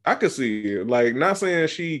see it. Like, not saying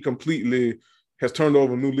she completely has turned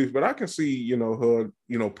over a new leaf, but I can see, her,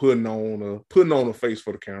 putting on a face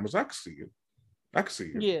for the cameras. I can see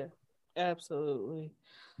it. Yeah, absolutely.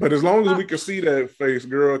 But as long as we can see that face,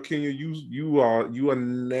 girl, Kenya, you are a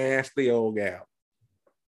nasty old gal.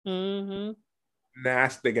 Mm-hmm.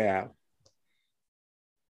 Nasty gal.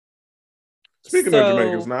 Speaking of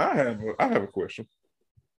Jamaicans, now I have a question.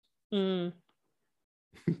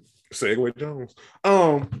 Segway Jones.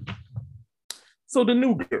 So the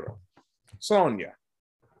new girl, Sonya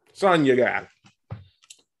got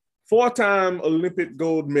 4-time Olympic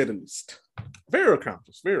gold medalist. Very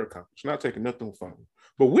accomplished. Not taking nothing from her.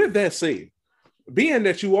 But with that said, being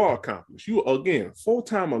that you are accomplished, you are again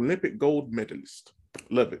 4-time Olympic gold medalist.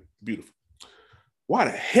 Love it. Beautiful. Why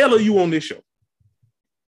the hell are you on this show?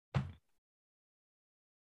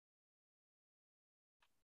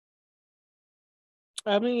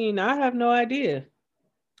 I mean, I have no idea.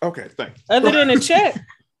 Okay, thanks. Other than a check.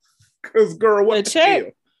 Because, girl, what a check?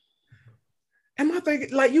 Hell? Am I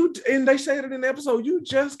thinking, like you, and they said it in the episode, you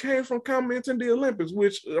just came from commenting the Olympics,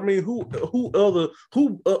 which, I mean, who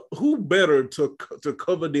better to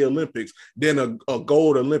cover the Olympics than a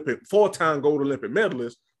 4-time gold Olympic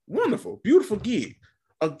medalist? Wonderful, beautiful gig.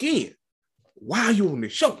 Again, why are you on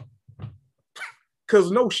this show? Because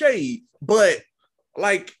no shade, but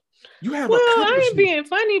like, you have I ain't being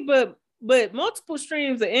funny, but multiple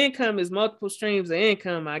streams of income is multiple streams of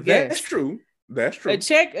income, I guess. That's true. A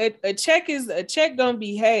check gonna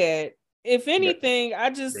be had. If anything,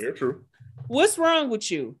 very true. What's wrong with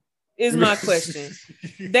you? Is my question.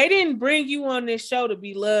 They didn't bring you on this show to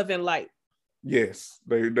be love and light. Yes,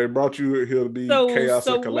 they brought you here to be chaos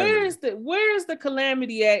and calamity. Where's the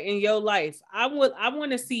calamity at in your life? I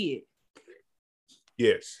want to see it.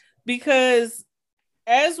 Yes. Because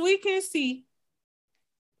as we can see,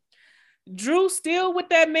 Drew still with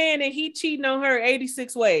that man and he cheating on her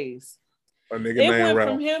 86 ways. A nigga named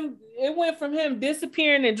Ralph. It went from him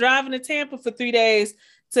disappearing and driving to Tampa for 3 days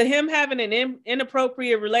to him having an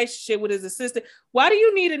inappropriate relationship with his assistant. Why do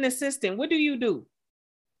you need an assistant? What do you do?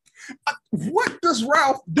 What does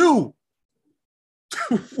Ralph do?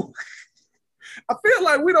 I feel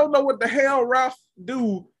like we don't know what the hell Ralph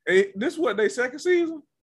do. This is what, they second season?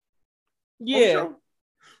 Yeah.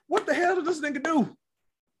 What the hell does this nigga do?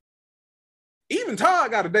 Even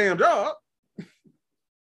Todd got a damn job.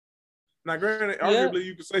 Now, granted, arguably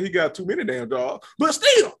you could say he got too many damn jobs, but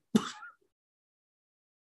still.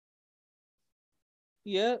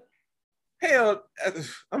 Yep. Hell,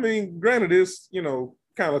 I mean, granted, it's,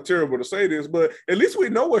 kind of terrible to say this, but at least we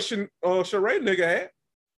know what Sheree nigga had.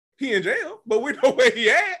 He in jail, but we know where he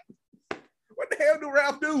at. What the hell do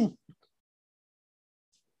Ralph do?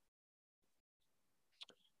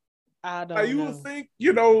 I don't know. You would think,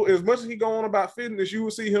 as much as he go on about fitness, you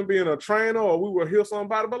would see him being a trainer or we will hear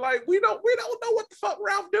somebody, but like we don't know what the fuck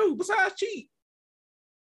Ralph do besides cheat.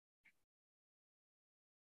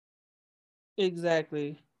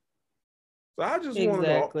 Exactly. So I just want to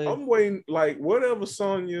know. I'm waiting, like whatever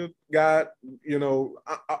Sonya got,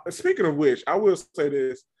 speaking of which, I will say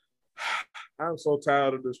this. I'm so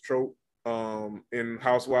tired of this trope in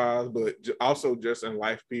Housewives, but also just in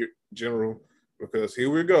life general. Because here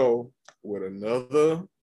we go with another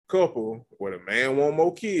couple where the man want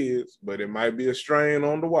more kids, but it might be a strain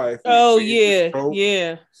on the wife. Oh,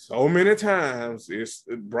 yeah. So many times, it's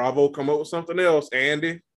Bravo come up with something else.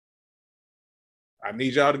 Andy, I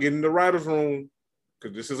need y'all to get in the writer's room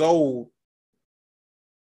because this is old.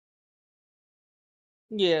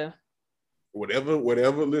 Yeah. Whatever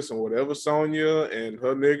Sonya and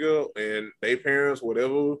her nigga and their parents,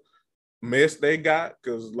 whatever mess they got,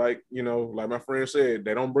 because like my friend said,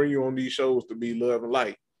 they don't bring you on these shows to be love and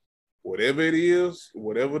light. Whatever it is,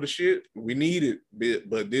 whatever the shit, we need it.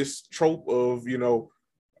 But this trope of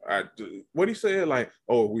what he said, like,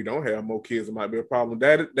 oh, we don't have more kids, it might be a problem.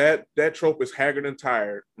 That trope is haggard and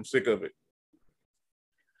tired. I'm sick of it.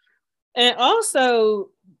 And also,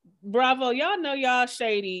 Bravo, y'all know y'all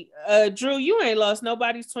shady. Drew, you ain't lost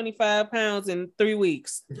nobody's 25 pounds in 3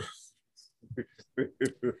 weeks.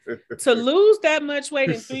 To lose that much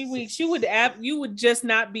weight in 3 weeks, you would just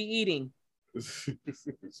not be eating. That's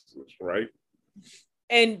right.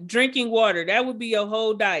 And drinking water. That would be your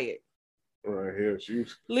whole diet. Right here.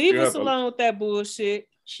 Leave us alone with that bullshit.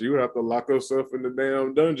 She would have to lock herself in the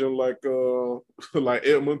damn dungeon like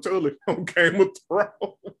Edmund Tully on Game of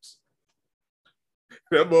Thrones.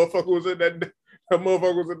 That motherfucker was in the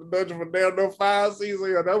dungeon for damn no 5 seasons.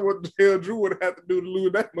 Yeah, that's what the hell Drew would have to do to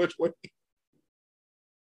lose that much weight.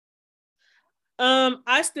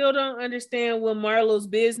 I still don't understand what Marlo's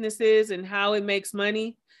business is and how it makes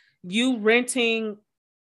money. You renting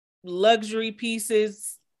luxury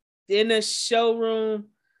pieces in a showroom.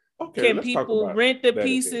 Okay, can people rent the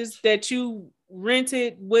pieces that you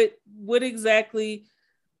rented? What exactly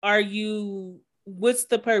are you? What's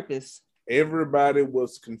the purpose? Everybody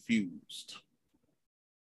was confused.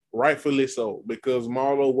 Rightfully so, because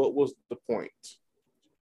Marlo, what was the point?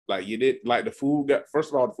 Like the food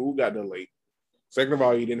got delayed. Second of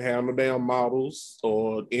all, you didn't have no damn models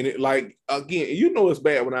or any, like, again, it's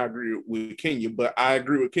bad when I agree with Kenya, but I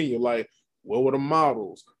agree with Kenya. Like, what were the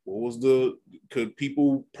models? Could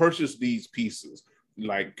people purchase these pieces?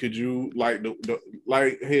 Like, could you, like,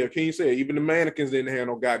 hell, Kenya said, even the mannequins didn't have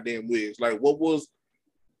no goddamn wigs. Like, what was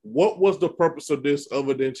the purpose of this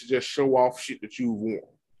other than to just show off shit that you've worn?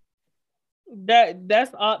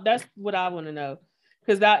 That's what I want to know.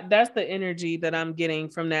 Because that's the energy that I'm getting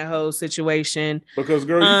from that whole situation. Because,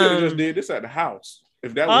 girl, you could have just did this at the house.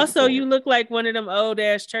 If that also, you look like one of them old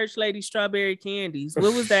ass church lady strawberry candies.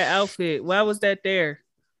 What was that outfit? Why was that there?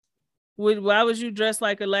 Why was you dressed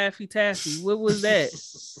like a Laffy Taffy? What was that?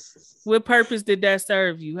 What purpose did that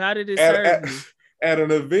serve you? How did it serve you? At an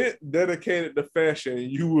event dedicated to fashion,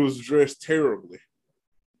 you was dressed terribly.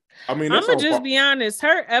 I mean, I'm gonna just be honest.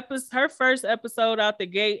 Her first episode out the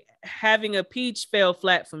gate having a peach fell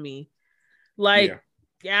flat for me. Like,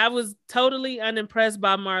 I was totally unimpressed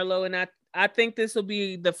by Marlo, and I think this will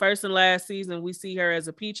be the first and last season we see her as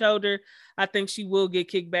a peach holder. I think she will get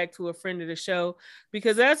kicked back to a friend of the show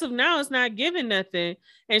because as of now, it's not giving nothing.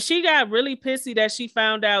 And she got really pissy that she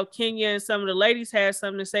found out Kenya and some of the ladies had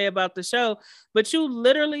something to say about the show. But you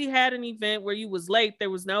literally had an event where you was late.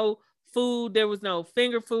 There was no food. There was no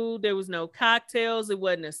finger food. There was no cocktails. It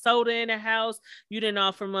wasn't a soda in the house. You didn't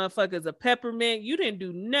offer motherfuckers a peppermint. You didn't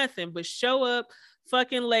do nothing but show up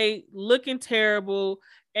fucking late, looking terrible,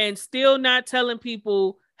 and still not telling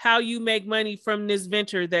people how you make money from this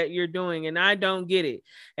venture that you're doing. And I don't get it.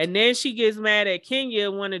 And then she gets mad at Kenya,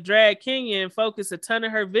 want to drag Kenya and focus a ton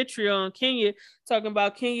of her vitriol on Kenya, talking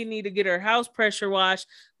about Kenya need to get her house pressure washed.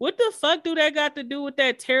 What the fuck do that got to do with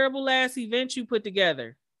that terrible ass event you put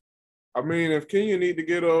together? I mean, if Kenya need to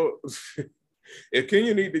get her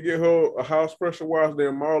a house pressure wash,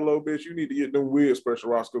 then Marlo, bitch, you need to get them wigs pressure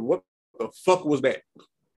washed. Because what the fuck was that?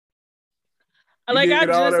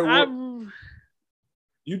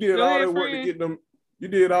 You did all that work to get them. You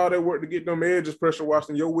did all that work to get them edges pressure washed,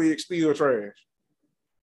 and your wig still trash.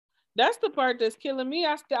 That's the part that's killing me.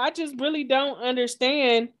 I just really don't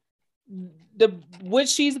understand what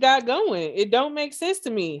she's got going. It don't make sense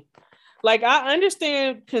to me. Like, I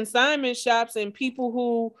understand consignment shops and people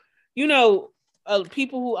who,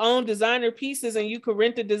 people who own designer pieces, and you could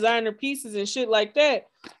rent the designer pieces and shit like that.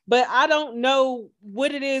 But I don't know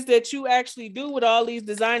what it is that you actually do with all these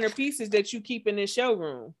designer pieces that you keep in this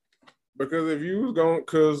showroom. Because if you was going,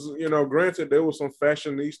 because, granted, there was some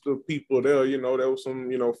fashionista people there, there was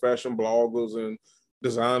some, fashion bloggers and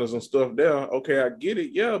designers and stuff there. Okay, I get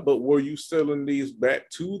it. Yeah, but were you selling these back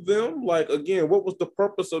to them? Like, again, what was the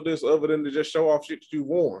purpose of this other than to just show off shit that you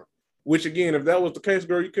worn? Which, again, if that was the case,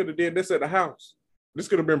 girl, you could have did this at the house. This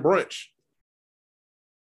could have been brunch.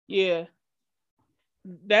 Yeah.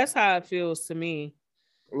 That's how it feels to me.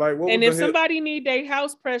 Like, and if somebody need their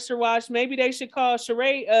house pressure washed, maybe they should call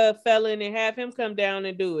Sheree felon and have him come down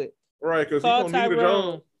and do it. Right, because call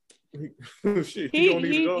Tyrone.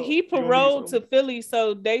 He paroled to Philly,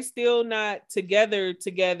 so they still not together.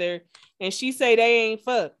 And she say they ain't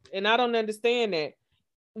fucked, and I don't understand that.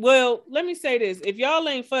 Well, let me say this: if y'all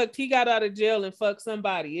ain't fucked, he got out of jail and fucked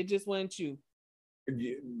somebody. It just wasn't you.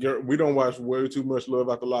 We don't watch way too much Love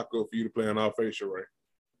After Lockup for you to play on our face, Sheree.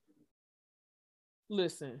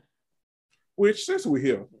 Listen. Which, since we're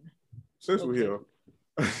here,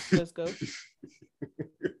 let's go.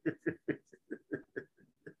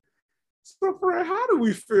 So, Fred, how do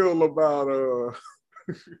we feel about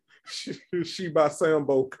She by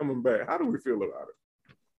Sambo coming back? How do we feel about it?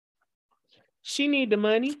 She need the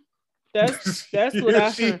money. That's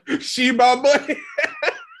what she by money.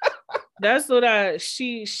 That's what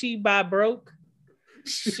she by broke.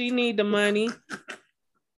 She need the money.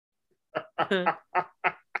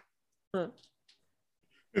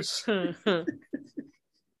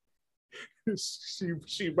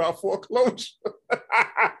 she by foreclosure.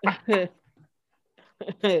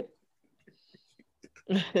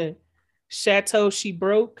 Chateau she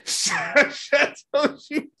broke. Chateau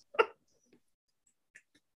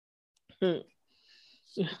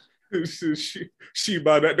she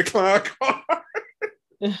buy that decline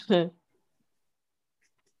card.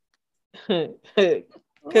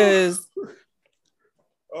 Because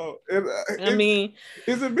I mean,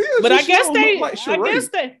 is it me? But I guess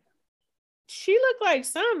she looked like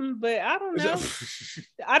something, but I don't know.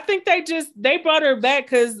 I think they brought her back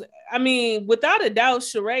because, I mean, without a doubt,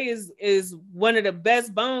 Sheree is one of the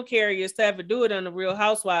best bone carriers to ever do it on the Real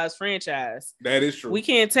Housewives franchise. That is true. We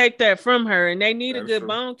can't take that from her, and they need a good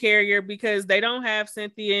bone carrier because they don't have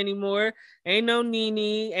Cynthia anymore. Ain't no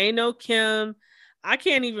Nene, ain't no Kim. I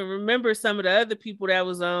can't even remember some of the other people that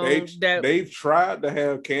was on. They've tried to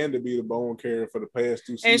have Candy be the bone carrier for the past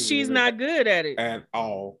 2 seasons. And she's not good at it. At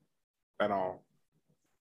all.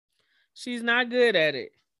 She's not good at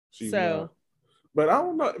it. But I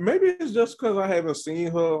don't know. Maybe it's just because I haven't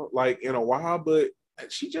seen her like in a while, but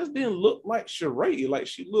she just didn't look like Sheree. Like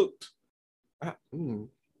she looked, I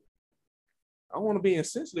don't want to be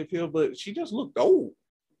insensitive here, but she just looked old.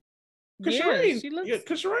 Because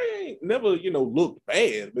Sheree ain't never, looked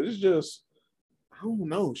bad, but it's just, I don't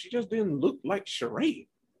know. She just didn't look like Sheree.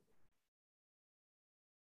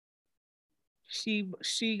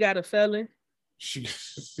 She got a felon. You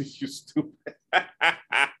stupid.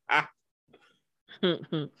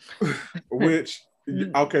 Which,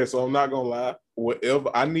 okay, so I'm not gonna lie. Whatever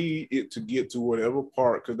I need it to get to whatever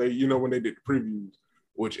part, because they, when they did the previews,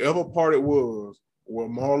 whichever part it was where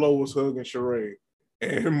Marlo was hugging Sheree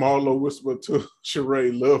and Marlo whispered to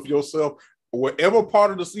Sheree, "Love yourself." Whatever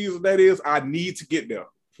part of the season that is, I need to get there.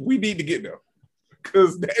 We need to get there.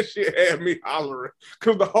 Cause that shit had me hollering.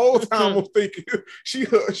 Cause the whole time I'm thinking she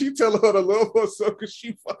telling her to love herself because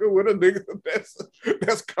she fucking with a nigga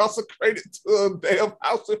that's consecrated to a damn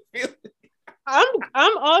house of Philly.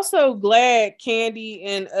 I'm also glad Candy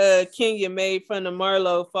and Kenya made fun of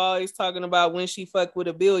Marlo for always talking about when she fucked with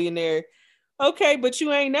a billionaire. Okay, but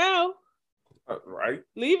you ain't now. Right.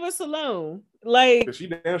 Leave us alone. Like she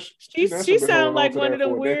sound like one of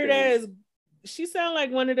them weird ass. She sound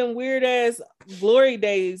like one of them weird ass Glory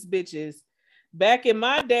Days bitches Back in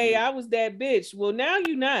my day, I was that bitch. Well, now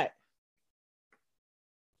you not.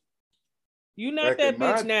 You not that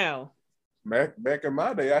bitch now. Back in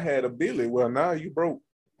my day, I had a Billy. Well, now you broke.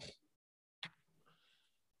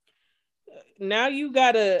 Now you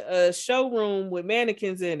got a showroom with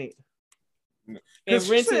mannequins in it. And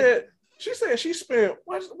she said she spent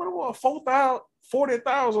what was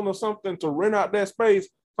 40,000 or something to rent out that space.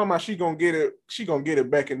 Talking about she gonna get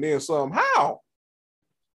it back and then some. How?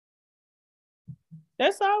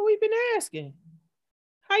 That's all we've been asking.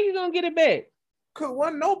 How you gonna get it back? Cause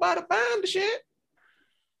wasn't nobody buying the shit.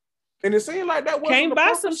 And it seemed like that wasn't can't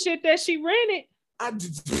buy some shit that she rented.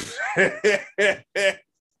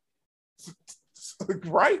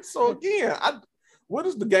 Right. So again, what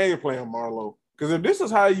is the game plan, Marlo? Because if this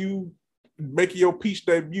is how you make your peach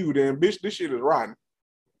debut, then bitch, this shit is rotten.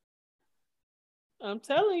 I'm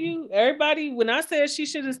telling you, everybody, when I said she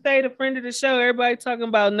should have stayed a friend of the show, everybody talking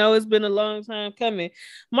about no, it's been a long time coming.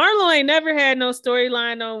 Marlo ain't never had no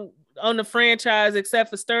storyline on the franchise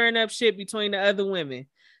except for stirring up shit between the other women.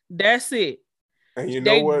 That's it. And you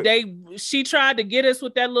know what? She tried to get us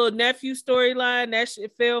with that little nephew storyline. That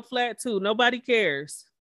shit fell flat too. Nobody cares.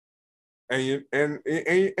 And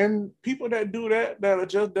people that do that are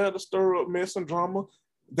just there to stir up mess and drama,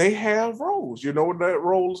 they have roles. You know what that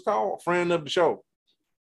role is called? Friend of the show.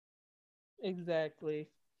 Exactly.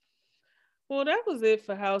 Well, that was it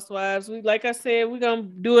for Housewives. Like I said, we're gonna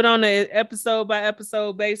do it on an episode by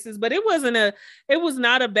episode basis, but it was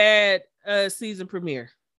not a bad season premiere.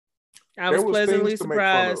 I was pleasantly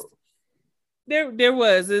surprised. There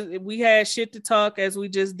was. We had shit to talk as we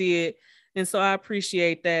just did, and so I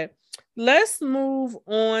appreciate that. Let's move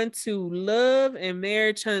on to Love and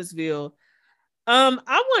Marriage Huntsville. I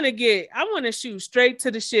want to shoot straight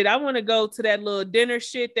to the shit. I want to go to that little dinner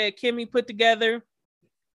shit that Kimmy put together.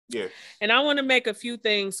 Yeah. And I want to make a few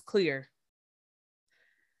things clear.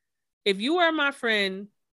 If you are my friend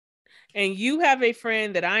and you have a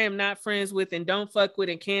friend that I am not friends with and don't fuck with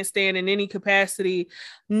and can't stand in any capacity,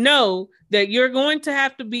 know that you're going to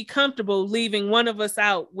have to be comfortable leaving one of us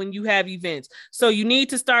out when you have events. So you need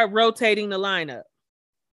to start rotating the lineup.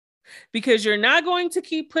 Because you're not going to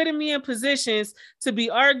keep putting me in positions to be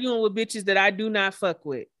arguing with bitches that I do not fuck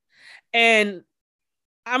with. And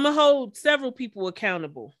I'm going to hold several people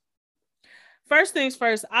accountable. First things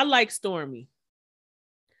first, I like Stormy.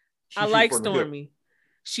 I like Stormy.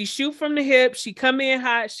 She shoot from the hip. She come in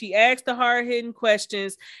hot. She asks the hard-hitting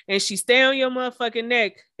questions. And she stay on your motherfucking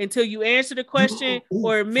neck until you answer the question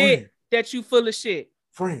or admit that you full of shit.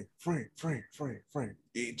 Friend.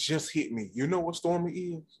 It just hit me. You know what Stormy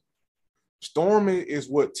is? Stormy is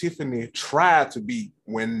what Tiffany tried to be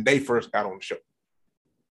when they first got on the show.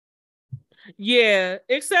 Yeah,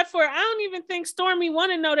 except for I don't even think Stormy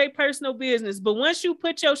want to know their personal business. But once you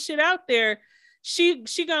put your shit out there, she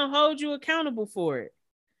gonna hold you accountable for it.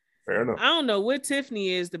 Fair enough. I don't know what Tiffany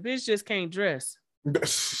is. The bitch just can't dress. Which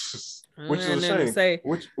is a shame.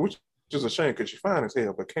 Which is a shame because she's fine as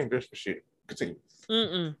hell, but can't dress for shit.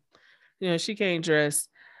 Continue. Yeah, she can't dress.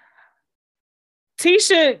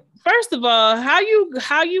 Tisha, first of all, how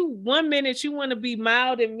you 1 minute you want to be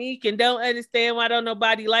mild and meek and don't understand why don't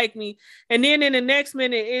nobody like me, and then in the next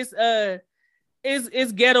minute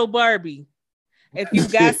it's ghetto Barbie. If you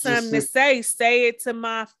got something to say it to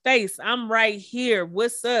my face. I'm right here.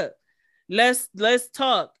 What's up? Let's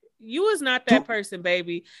talk. You is not that person,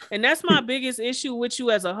 baby, and that's my biggest issue with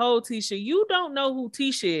you as a whole, Tisha. You don't know who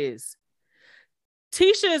Tisha is.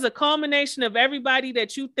 Tisha is a culmination of everybody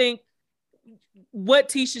that you think what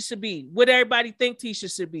Tisha should be, what everybody think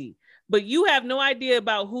Tisha should be, but you have no idea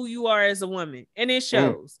about who you are as a woman, and it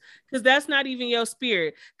shows because that's not even your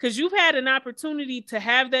spirit. Because you've had an opportunity to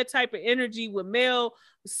have that type of energy with Mel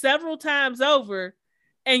several times over,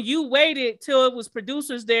 and you waited till it was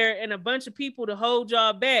producers there and a bunch of people to hold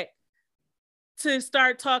y'all back to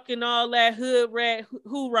start talking all that hood rat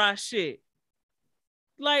hoorah shit.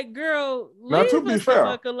 Like, girl, leave us the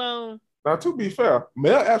fuck alone. Now, to be fair,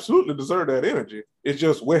 Mel absolutely deserved that energy. It's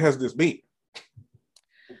just, where has this been?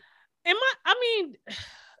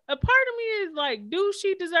 A part of me is like, do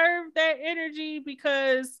she deserve that energy?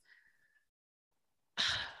 Because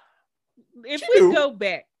if we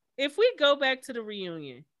go back to the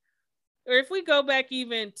reunion, or if we go back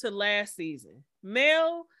even to last season,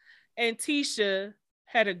 Mel and Tisha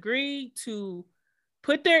had agreed to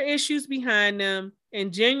put their issues behind them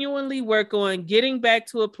and genuinely work on getting back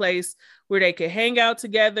to a place where they could hang out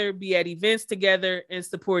together, be at events together, and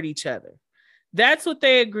support each other. That's what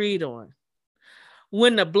they agreed on.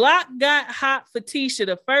 When the block got hot for Tisha,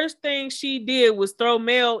 the first thing she did was throw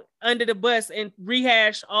Mel under the bus and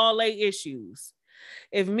rehash all their issues.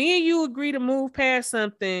 If me and you agree to move past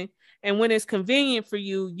something, and when it's convenient for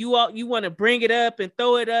you, you want to bring it up and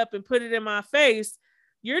throw it up and put it in my face,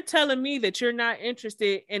 you're telling me that you're not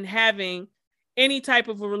interested in having any type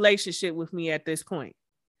of a relationship with me at this point.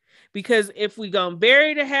 Because if we gonna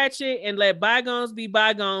bury the hatchet and let bygones be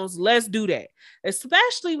bygones, let's do that.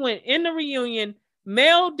 Especially when in the reunion,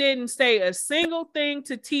 Mel didn't say a single thing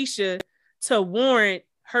to Tisha to warrant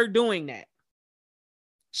her doing that.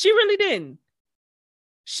 She really didn't.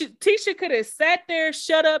 Tisha could have sat there,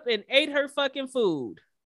 shut up, and ate her fucking food.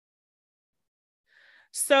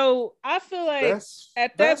 So I feel like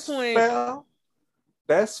at that point,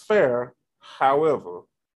 that's fair. However,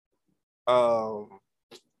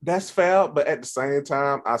 that's fair, but at the same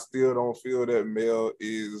time, I still don't feel that Mel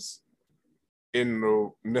is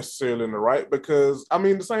necessarily in the right, because I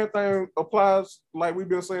mean the same thing applies, like we've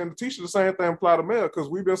been saying to Tisha, the same thing applies to Mel, because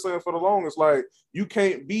we've been saying for the longest, like, you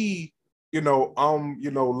can't be,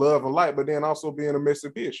 love and light, but then also being a messy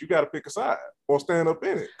bitch. You got to pick a side or stand up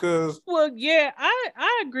in it. Well, yeah,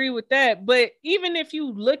 I agree with that. But even if you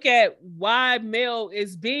look at why Mel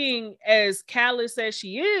is being as callous as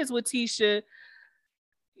she is with Tisha,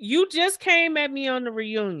 you just came at me on the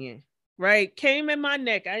reunion, right? Came in my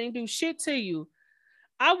neck. I didn't do shit to you.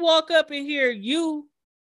 I walk up and hear you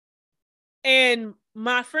and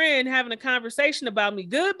my friend having a conversation about me,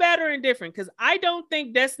 good, bad, or indifferent, because I don't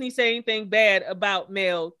think Destiny said anything bad about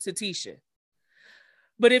Mel to Tisha.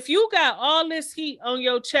 But if you got all this heat on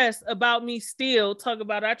your chest about me still, talk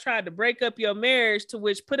about I tried to break up your marriage, to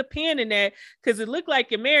which put a pin in that, because it looked like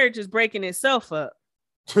your marriage is breaking itself up.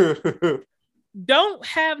 Don't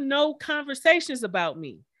have no conversations about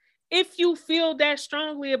me. If you feel that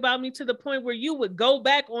strongly about me to the point where you would go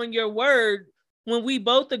back on your word when we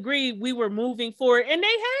both agreed we were moving forward, and they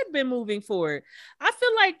had been moving forward. I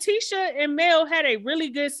feel like Tisha and Mel had a really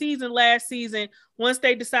good season last season once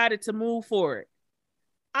they decided to move forward.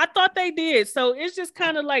 I thought they did. So it's just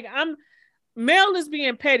kind of like Mel is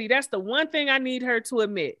being petty. That's the one thing I need her to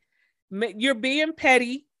admit. You're being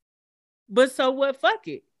petty, but so what? Fuck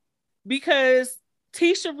it. Because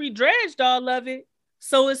Tisha redredged all of it.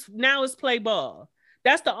 So it's play ball.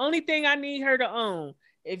 That's the only thing I need her to own.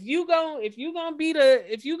 If you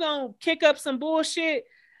gonna kick up some bullshit,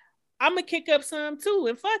 I'm gonna kick up some too.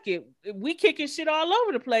 And fuck it. We kicking shit all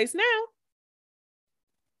over the place now.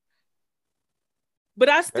 But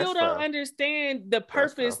I still don't understand the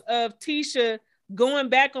purpose of Tisha going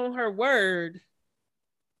back on her word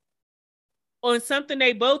on something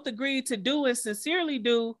they both agreed to do and sincerely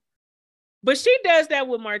do. But she does that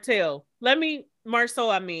with Marcel. Let me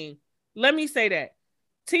say that.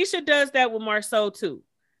 Tisha does that with Marceau too.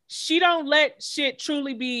 She don't let shit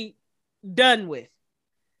truly be done with.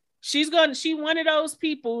 She one of those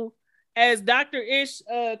people, as Dr. Ish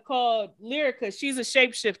called Lyrica, she's a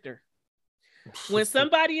shapeshifter. When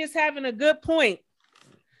somebody is having a good point,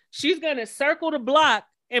 she's gonna circle the block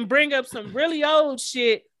and bring up some really old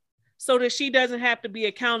shit so that she doesn't have to be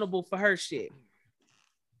accountable for her shit.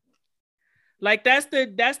 Like that's the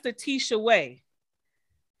Tisha way.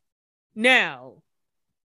 Now,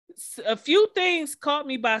 a few things caught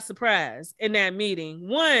me by surprise in that meeting.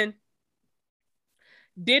 One,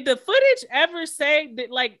 did the footage ever say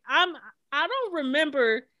that? Like, I don't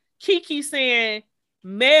remember Kiki saying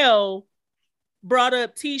Mel brought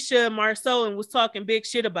up Tisha and Marceau and was talking big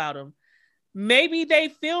shit about him. Maybe they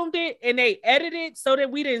filmed it and they edited so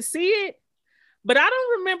that we didn't see it, but I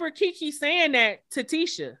don't remember Kiki saying that to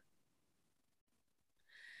Tisha.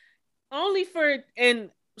 And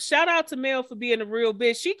shout out to Mel for being a real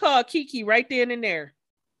bitch. She called Kiki right then and there.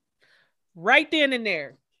 Right then and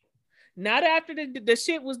there. Not after the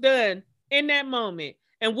shit was done, in that moment.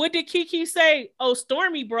 And what did Kiki say? Oh,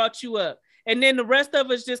 Stormy brought you up. And then the rest of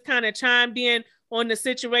us just kind of chimed in on the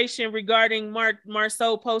situation regarding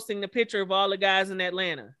Marceau posting the picture of all the guys in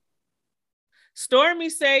Atlanta. Stormy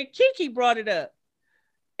say Kiki brought it up.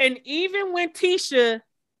 And even when Tisha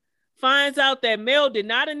finds out that Mel did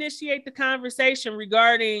not initiate the conversation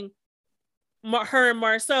regarding her and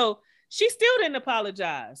Marceau, she still didn't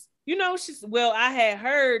apologize. I had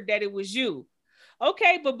heard that it was you.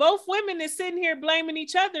 Okay, but both women is sitting here blaming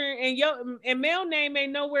each other, and Mel name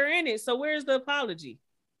ain't nowhere in it. So where's the apology?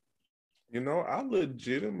 I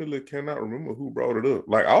legitimately cannot remember who brought it up.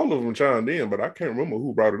 Like, all of them chimed in, but I can't remember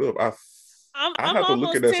who brought it up. I have to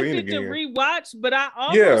look at that scene again. I'm almost tempted to rewatch, but I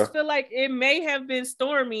almost feel like it may have been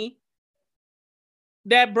Stormy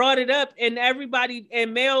that brought it up, and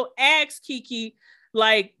Mel asked Kiki,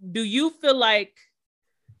 like, do you feel like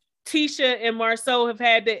Tisha and Marceau have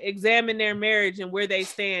had to examine their marriage and where they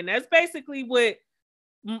stand? That's basically what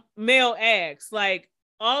Mel asks. Like,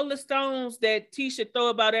 all the stones that Tisha throw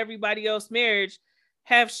about everybody else's marriage,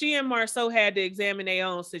 have she and Marceau had to examine their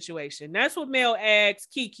own situation? That's what Mel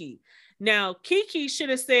asked Kiki. Now, Kiki should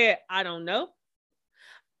have said, I don't know.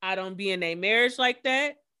 I don't be in a marriage like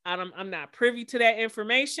that. I'm not privy to that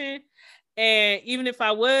information. And even if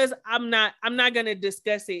I was, I'm not gonna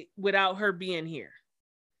discuss it without her being here.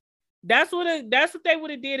 That's what they would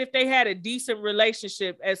have did if they had a decent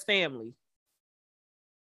relationship as family.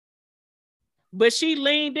 But she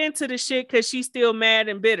leaned into the shit because she's still mad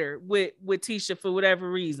and bitter with Tisha for whatever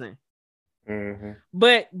reason. Mm-hmm.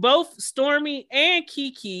 But both Stormy and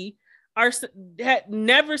Kiki had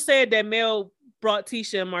never said that Mel brought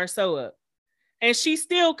Tisha and Marceau up. And she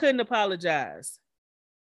still couldn't apologize.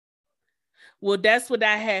 Well, that's what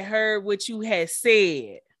I had heard what you had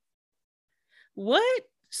said. What?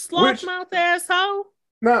 Sloth mouth asshole?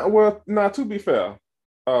 Now, to be fair,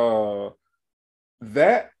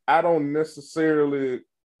 that I don't necessarily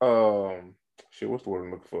what's the word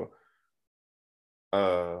I'm looking for?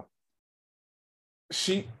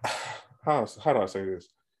 How do I say this?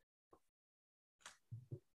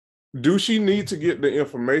 Do she need to get the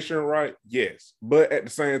information right? Yes. But at the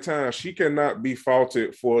same time, she cannot be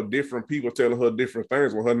faulted for different people telling her different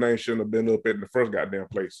things when her name shouldn't have been up at the first goddamn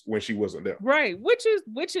place when she wasn't there. Right, which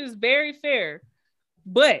is very fair.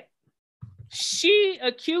 But she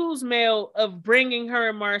accused Mel of bringing her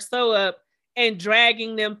and Marceau up and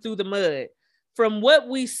dragging them through the mud. From what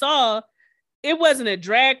we saw, it wasn't a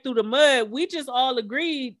drag through the mud. We just all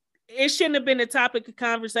agreed it shouldn't have been a topic of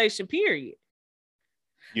conversation, period.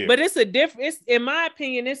 Yeah. But it's in my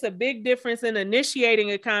opinion, it's a big difference in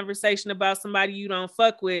initiating a conversation about somebody you don't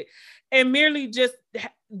fuck with and merely just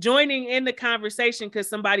joining in the conversation because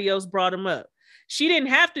somebody else brought them up. She didn't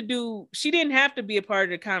have to be a part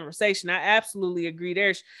of the conversation. I absolutely agree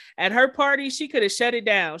there. At her party, she could have shut it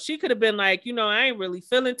down. She could have been like, I ain't really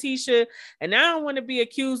feeling Tisha, and I don't want to be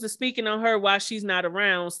accused of speaking on her while she's not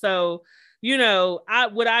around. So,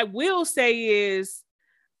 what I will say is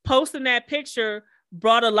posting that picture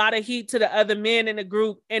brought a lot of heat to the other men in the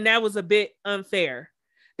group, and that was a bit unfair.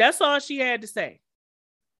 That's all she had to say.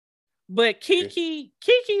 But Kiki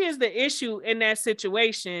is the issue in that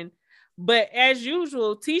situation. But as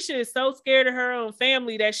usual, Tisha is so scared of her own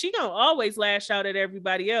family that she gonna always lash out at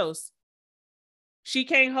everybody else. She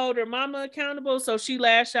can't hold her mama accountable, so she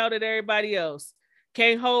lash out at everybody else.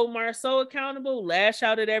 Can't hold Marceau accountable, lash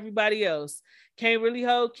out at everybody else. Can't really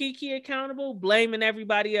hold Kiki accountable, blaming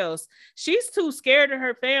everybody else. She's too scared of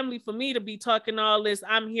her family for me to be talking all this,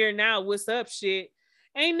 I'm here now, what's up shit.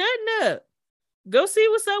 Ain't nothing up. Go see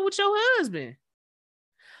what's up with your husband.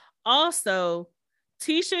 Also,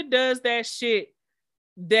 Tisha does that shit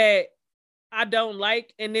that I don't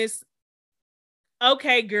like, and it's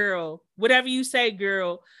okay, girl, whatever you say,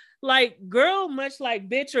 girl. Like, girl, much like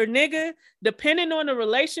bitch or nigga, depending on the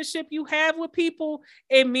relationship you have with people,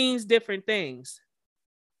 it means different things.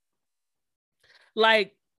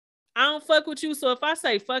 Like, I don't fuck with you, so if I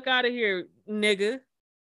say fuck out of here, nigga,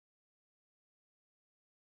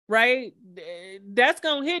 right? That's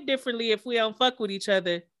gonna hit differently if we don't fuck with each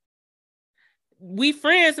other. We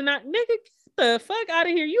friends and not, nigga, get the fuck out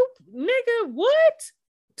of here. You, nigga, what?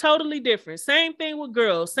 Totally different. Same thing with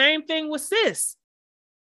girls. Same thing with sis.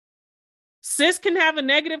 Sis can have a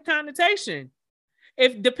negative connotation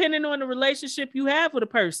if depending on the relationship you have with a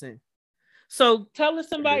person. So calling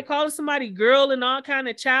somebody girl and all kind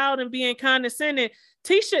of child and being condescending,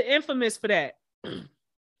 Tisha infamous for that.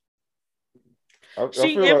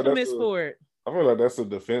 She infamous for it. I feel like that's a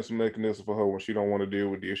defense mechanism for her when she don't want to deal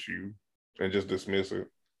with the issue and just dismiss it.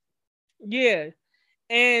 Yeah.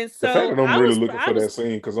 And so the fact that I'm really looking for that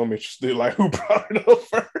scene because I'm interested, like, who brought it up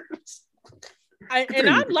first.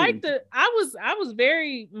 I was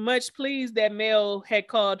very much pleased that Mel had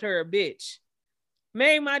called her a bitch.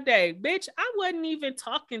 Made my day. Bitch, I wasn't even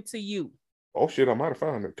talking to you. Oh shit, I might have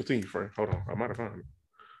found it. Continue, friend. Hold on. I might have found it.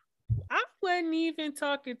 I wasn't even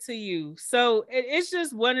talking to you. So it's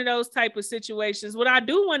just one of those type of situations. What I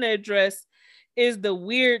do want to address is the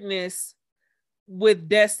weirdness with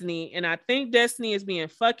Destiny. And I think Destiny is being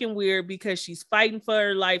fucking weird because she's fighting for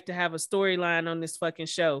her life to have a storyline on this fucking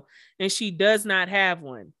show. And she does not have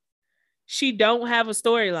one. She don't have a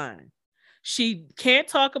storyline. She can't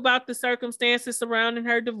talk about the circumstances surrounding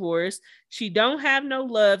her divorce. She don't have no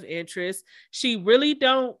love interest. She really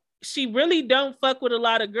don't fuck with a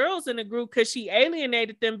lot of girls in the group because she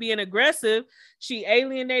alienated them being aggressive. She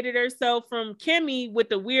alienated herself from Kimmy with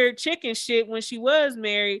the weird chicken shit when she was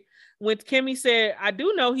married. When Kimmy said, I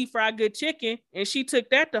do know he fried good chicken, and she took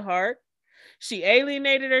that to heart. She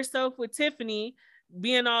alienated herself with Tiffany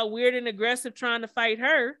being all weird and aggressive trying to fight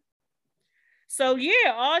her. So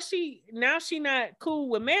yeah, she not cool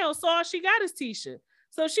with Mel, so all she got is Tisha.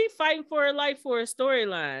 So she fighting for her life for a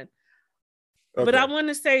storyline. Okay. But I want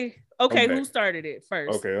to say, okay, who started it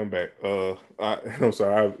first? Okay, I'm back. I'm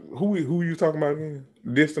sorry. Who you talking about again?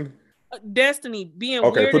 Destiny being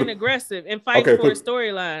weird and aggressive and fighting for a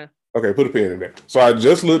storyline. Okay, put a pin in there. So I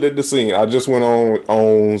just looked at the scene. I just went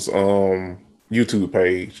on's YouTube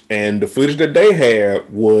page, and the footage that they had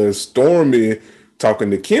was Stormy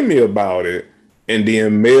talking to Kimmy about it, and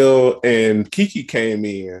then Mel and Kiki came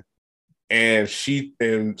in, and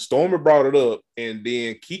Stormy brought it up, and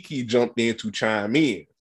then Kiki jumped in to chime in,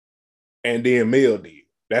 and then Mel did.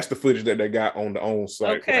 That's the footage that they got on the OWN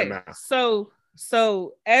site right now.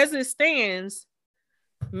 So as it stands,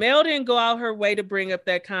 Mel didn't go out her way to bring up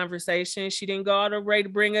that conversation. She didn't go out her way to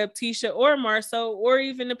bring up Tisha or Marceau or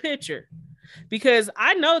even the picture, because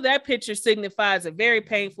I know that picture signifies a very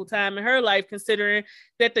painful time in her life, considering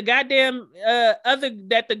that the goddamn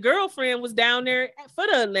that the girlfriend was down there for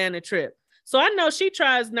the Atlanta trip. So I know she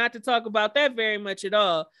tries not to talk about that very much at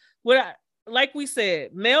all. Like we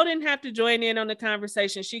said, Mel didn't have to join in on the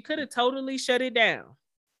conversation. She could have totally shut it down.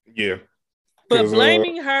 Yeah. But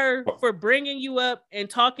blaming her for bringing you up and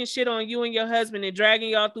talking shit on you and your husband and dragging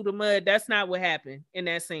y'all through the mud, that's not what happened in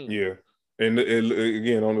that scene. Yeah. And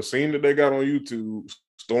again, on the scene that they got on YouTube,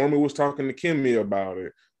 Stormy was talking to Kimmy about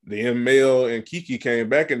it. Then Mel and Kiki came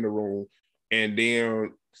back in the room, and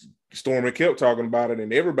then Stormy kept talking about it,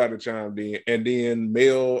 and everybody chimed in. And then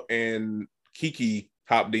Mel and Kiki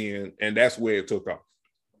hopped in, and that's where it took off.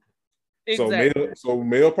 Exactly. So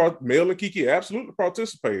Mel and Kiki absolutely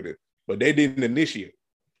participated, but they didn't initiate.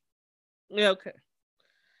 Okay.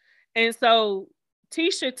 And so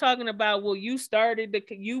Tisha talking about, well, you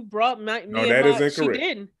brought me. No, that is incorrect. She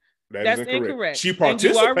didn't. That's incorrect. She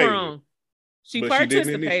participated. And you are wrong. She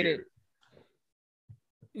participated.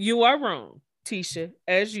 You are wrong, Tisha,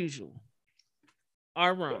 as usual.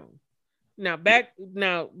 Are wrong. Now back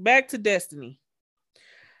to Destiny.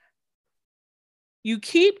 You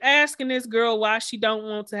keep asking this girl why she don't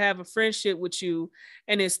want to have a friendship with you,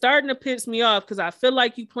 and it's starting to piss me off because I feel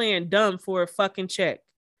like you playing dumb for a fucking check.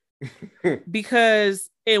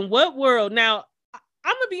 Because in what world? Now, I'm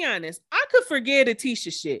gonna be honest. I could forget a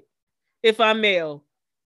Tisha shit if I'm Mel.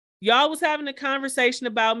 Y'all was having a conversation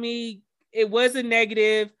about me. It wasn't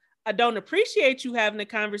negative. I don't appreciate you having a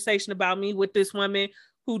conversation about me with this woman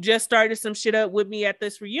who just started some shit up with me at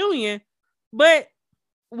this reunion, but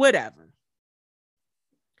whatever.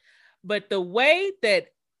 But the way that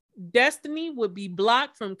Destiny would be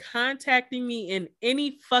blocked from contacting me in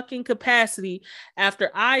any fucking capacity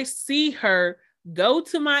after I see her go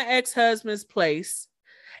to my ex-husband's place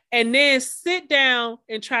and then sit down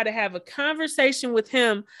and try to have a conversation with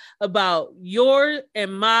him about your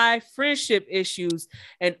and my friendship issues,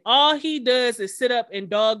 and all he does is sit up and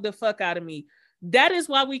dog the fuck out of me. That is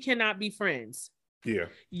why we cannot be friends. Yeah.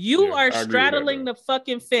 You are straddling the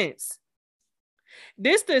fucking fence.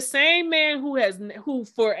 This the same man who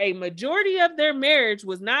for a majority of their marriage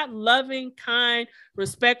was not loving, kind,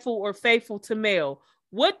 respectful, or faithful to Mel.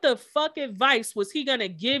 What the fuck advice was he gonna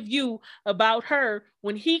give you about her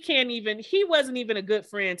when he wasn't even a good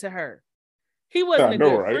friend to her? He wasn't a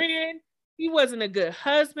good friend. He wasn't a good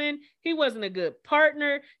husband. He wasn't a good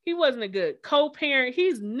partner. He wasn't a good co-parent.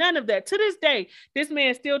 He's none of that. To this day, this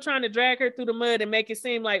man's still trying to drag her through the mud and make it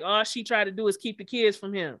seem like all she tried to do is keep the kids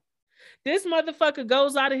from him. This motherfucker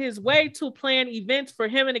goes out of his way to plan events for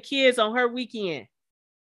him and the kids on her weekend.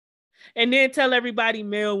 And then tell everybody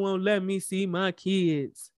Mel won't let me see my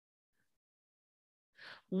kids.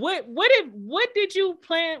 What did you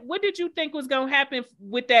plan? What did you think was going to happen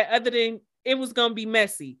with that other than it was going to be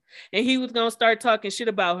messy and he was going to start talking shit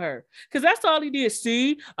about her? Because that's all he did.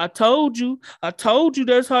 See, I told you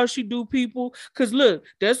that's how she do people. Because look,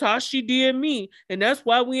 that's how she did me. And that's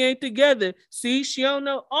why we ain't together. See, she don't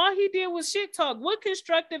know. All he did was shit talk. What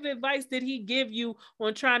constructive advice did he give you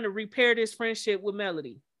on trying to repair this friendship with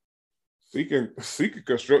Melody? Seeking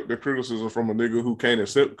constructive criticism from a nigga who can't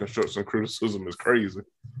accept constructive criticism is crazy.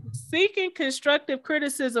 Seeking constructive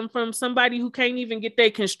criticism from somebody who can't even get their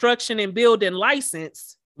construction and building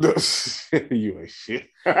license. You ain't shit.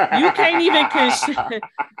 You can't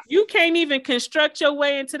even construct your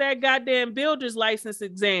way into that goddamn builder's license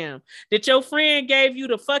exam that your friend gave you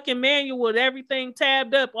the fucking manual with everything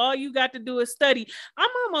tabbed up. All you got to do is study. I'm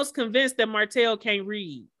almost convinced that Martell can't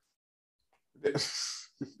read.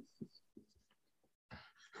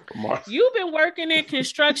 You've been working in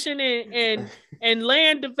construction and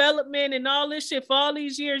land development and all this shit for all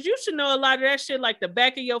these years. You should know a lot of that shit like the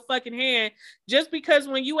back of your fucking hand. Just because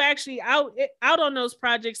when you actually out on those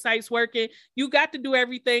project sites working, you got to do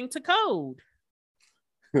everything to code.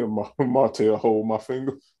 Martell hold my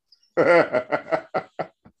finger.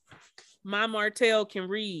 My Martell can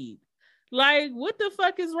read. Like, what the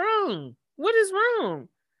fuck is wrong? What is wrong?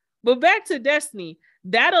 But back to Destiny.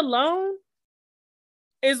 That alone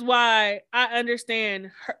is why I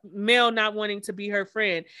understand Mel not wanting to be her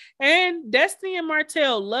friend. And Destiny and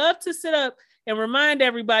Martell love to sit up and remind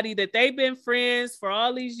everybody that they've been friends for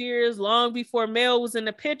all these years, long before Mel was in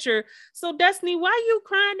the picture. So, Destiny, why are you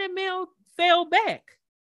crying that Mel fell back?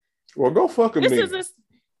 Well, go fucking me.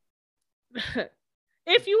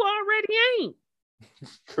 If you already ain't.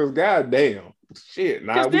 Because goddamn, shit.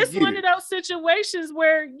 Because this one of those situations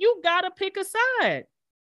where you gotta pick a side.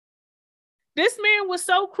 This man was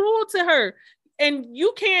so cruel to her, and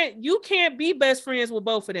you can't be best friends with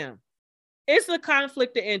both of them. It's a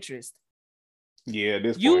conflict of interest. Yeah,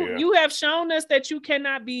 you have shown us that you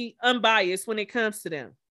cannot be unbiased when it comes to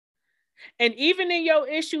them. And even in your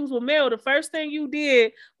issues with Mel, the first thing you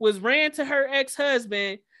did was ran to her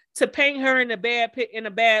ex-husband to paint her in a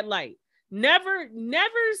bad light. Never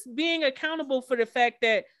being accountable for the fact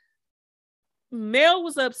that Mel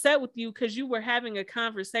was upset with you because you were having a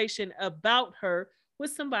conversation about her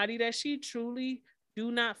with somebody that she truly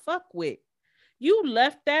do not fuck with. You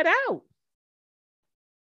left that out.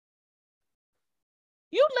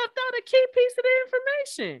 You left out a key piece of the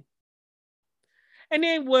information. And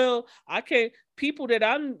then, well, I can't. People that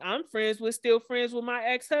I'm friends with still friends with my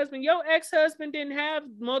ex-husband. Your ex-husband didn't have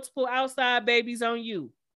multiple outside babies on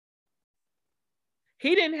you.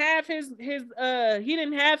 He didn't have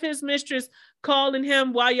his mistress calling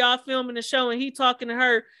him while y'all filming the show, and he talking to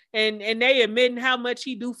her, and they admitting how much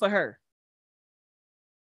he do for her.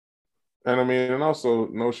 And I mean, and also,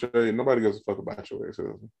 no shade, nobody gives a fuck about your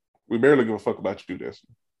ex-husband. We barely give a fuck about you,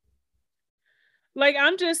 Destiny. Like,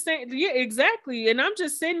 I'm just saying, yeah, exactly. And I'm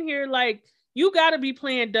just sitting here like, you got to be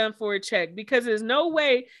playing dumb for a check, because there's no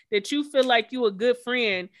way that you feel like you a good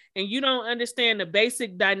friend and you don't understand the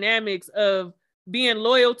basic dynamics of being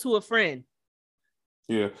loyal to a friend.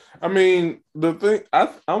 Yeah, I mean, the thing,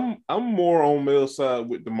 I'm more on Mel's side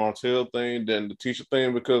with the Martell thing than the Tisha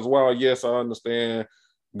thing, because while yes, I understand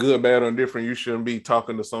good, bad, or indifferent, you shouldn't be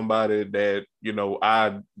talking to somebody that, you know,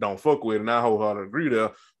 I don't fuck with, and I wholeheartedly agree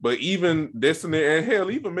there. But even Destiny, and hell,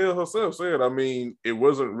 even Mel herself said, I mean, it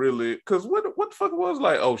wasn't really, because what the fuck it was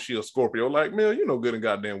like, oh, she a Scorpio. Like, Mel, you know good and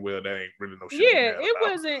goddamn well that ain't really no shit. Yeah,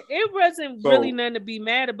 it wasn't really nothing to be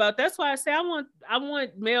mad about. That's why I say I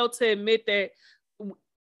want Mel to admit that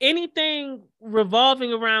anything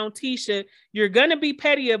revolving around Tisha, you're gonna be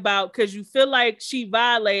petty about because you feel like she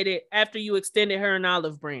violated after you extended her an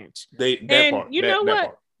olive branch. That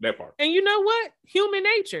part. And you know what? Human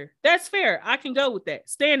nature. That's fair. I can go with that.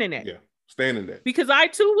 Stand in that. Yeah, stand in that. Because I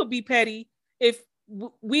too would be petty if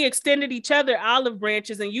we extended each other olive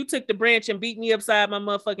branches and you took the branch and beat me upside my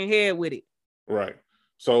motherfucking head with it. Right.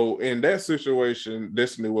 So in that situation,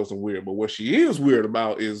 Destiny wasn't weird. But what she is weird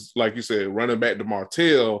about is, like you said, running back to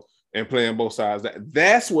Martell and playing both sides.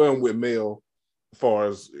 That's where I'm with Mel as far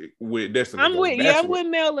as with Destiny. I'm with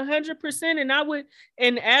Mel 100%.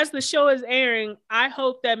 And as the show is airing, I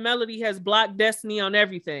hope that Melody has blocked Destiny on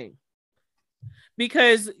everything.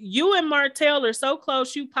 Because you and Martell are so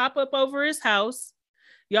close, you pop up over his house,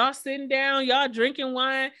 y'all sitting down, y'all drinking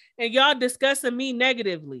wine, and y'all discussing me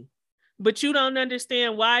negatively. But you don't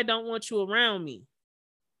understand why I don't want you around me.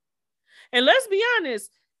 And let's be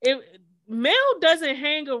honest, if Mel doesn't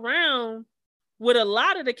hang around with a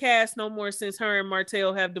lot of the cast no more since her and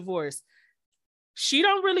Martell have divorced. She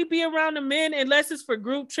don't really be around the men unless it's for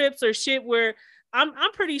group trips or shit where I'm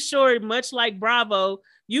pretty sure, much like Bravo,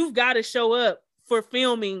 you've got to show up for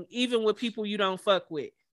filming even with people you don't fuck with.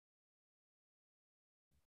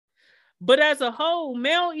 But as a whole,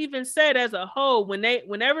 Mel even said as a whole,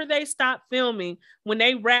 whenever they stop filming, when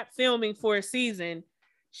they wrap filming for a season,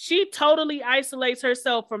 she totally isolates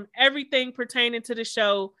herself from everything pertaining to the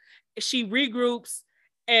show. She regroups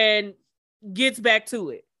and gets back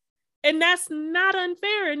to it. And that's not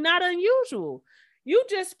unfair and not unusual. You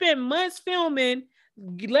just spent months filming,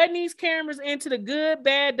 letting these cameras into the good,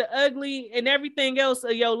 bad, the ugly, and everything else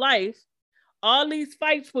of your life. All these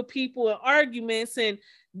fights with people and arguments and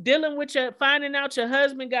dealing with finding out your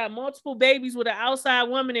husband got multiple babies with an outside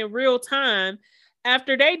woman in real time.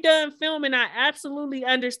 After they done filming, I absolutely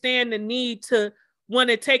understand the need to want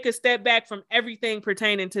to take a step back from everything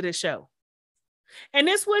pertaining to the show. And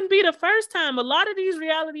this wouldn't be the first time. A lot of these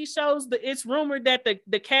reality shows, it's rumored that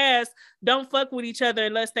the cast don't fuck with each other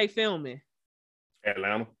unless they filming.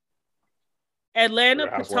 Atlanta,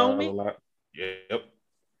 Potomac. Yep.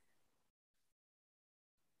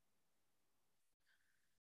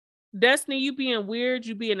 Destiny, you being weird,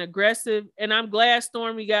 you being aggressive, and I'm glad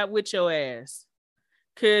Stormy got with your ass.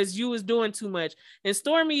 Cause you was doing too much. And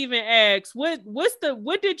Stormy even asked, what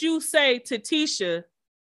did you say to Tisha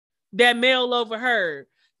that Mel overheard?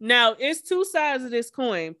 Now it's two sides of this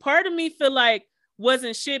coin. Part of me feel like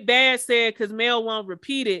wasn't shit bad said because Mel won't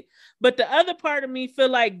repeat it. But the other part of me feel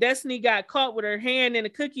like Destiny got caught with her hand in a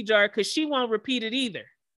cookie jar because she won't repeat it either.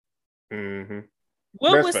 Mm-hmm.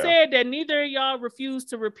 What That's was fair. said that neither of y'all refused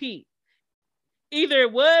to repeat? Either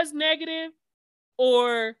it was negative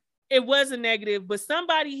or it wasn't negative, but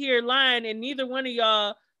somebody here lying and neither one of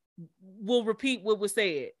y'all will repeat what was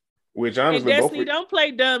said. Which honestly, and Destiny, don't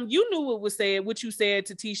play dumb. You knew what was said, what you said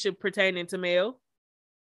to Tisha pertaining to Mel.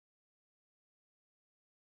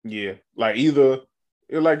 Yeah, like either,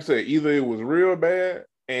 like I said, either it was real bad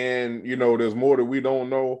and, you know, there's more that we don't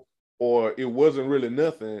know, or it wasn't really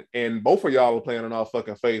nothing. And both of y'all are playing on our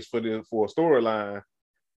fucking face for a storyline.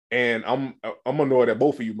 And I'm annoyed at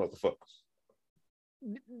both of you motherfuckers.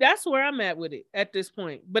 That's where I'm at with it at this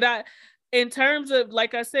point. But in terms of,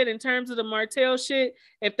 like I said, in terms of the Martell shit,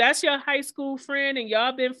 if that's your high school friend and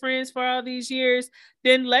y'all been friends for all these years,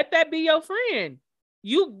 then let that be your friend.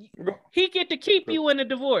 He get to keep you in a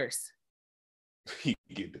divorce. He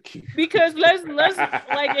get to keep. Because let's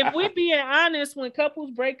like, if we're being honest, when couples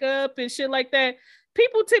break up and shit like that,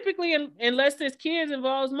 people typically, unless there's kids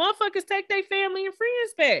involved, motherfuckers take their family and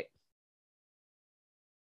friends back.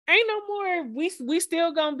 Ain't no more. We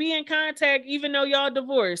still gonna be in contact even though y'all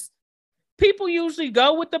divorced. People usually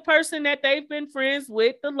go with the person that they've been friends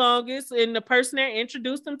with the longest and the person that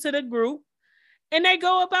introduced them to the group, and they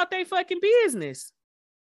go about their fucking business.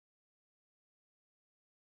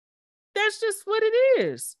 That's just what it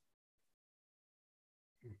is.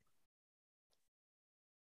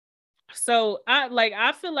 So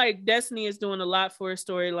I feel like Destiny is doing a lot for a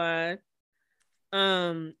storyline.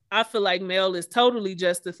 I feel like Mel is totally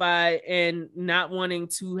justified in not wanting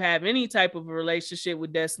to have any type of a relationship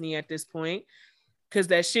with Destiny at this point. Because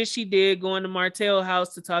that shit she did going to Martell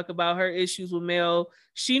house to talk about her issues with Mel,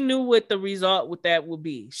 she knew what the result with that would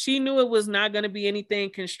be. She knew it was not going to be anything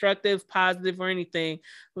constructive, positive, or anything.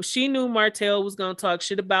 But she knew Martell was going to talk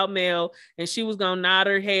shit about Mel, and she was going to nod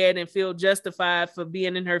her head and feel justified for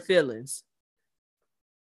being in her feelings.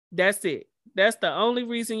 That's it. That's the only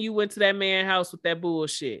reason you went to that man's house with that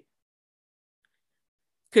bullshit.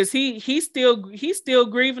 Because he's still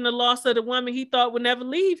grieving the loss of the woman he thought would never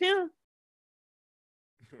leave him.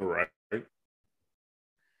 Right.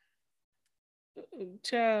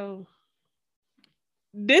 Child.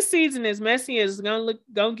 This season is messy. It's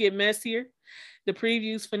gonna get messier. The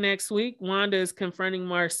previews for next week, Wanda is confronting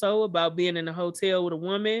Marceau about being in a hotel with a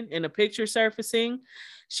woman and a picture surfacing.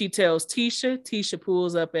 She tells Tisha. Tisha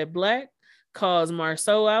pulls up at Black, calls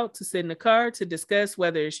Marceau out to sit in the car to discuss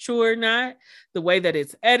whether it's true or not. The way that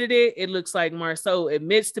it's edited, it looks like Marceau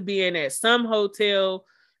admits to being at some hotel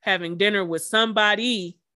having dinner with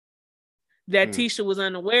somebody that Tisha was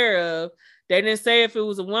unaware of. They didn't say if it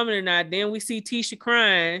was a woman or not. Then we see Tisha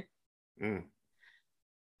crying. And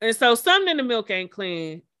so something in the milk ain't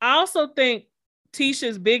clean. I also think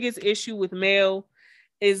Tisha's biggest issue with Mel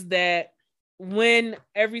is that when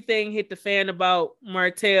everything hit the fan about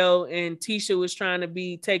Martell and Tisha was trying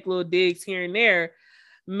to take little digs here and there,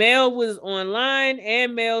 Mel was online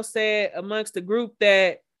and Mel said amongst the group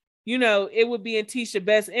that, you know, it would be in Tisha's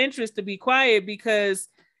best interest to be quiet because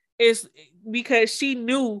she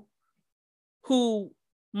knew who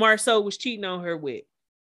Marceau was cheating on her with.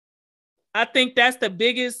 I think that's the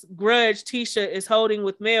biggest grudge Tisha is holding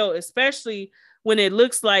with Mel, especially when it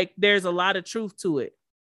looks like there's a lot of truth to it.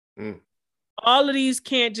 All of these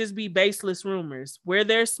can't just be baseless rumors. Where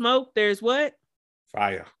there's smoke, there's what?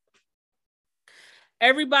 Fire.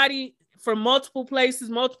 Everybody from multiple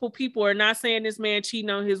places, multiple people are not saying this man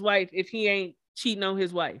cheating on his wife if he ain't cheating on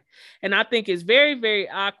his wife. And I think it's very, very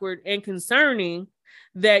awkward and concerning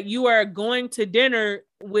that you are going to dinner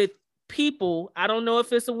with people. I don't know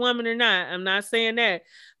if it's a woman or not. I'm not saying that,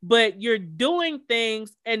 but you're doing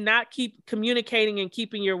things and not keep communicating and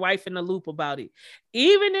keeping your wife in the loop about it.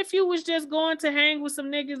 Even if you was just going to hang with some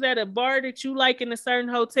niggas at a bar that you like in a certain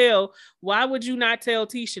hotel, why would you not tell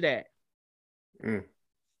Tisha that?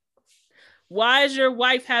 Why is your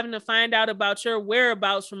wife having to find out about your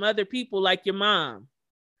whereabouts from other people like your mom?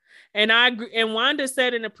 And Wanda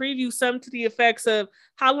said in a preview something to the effects of,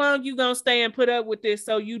 how long you gonna stay and put up with this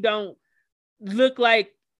so you don't look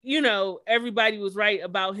like, you know, everybody was right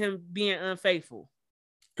about him being unfaithful?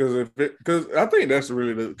 Because I think that's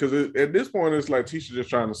really because at this point it's like Tisha just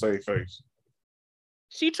trying to save face.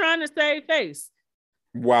 She trying to save face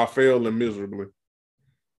while failing miserably.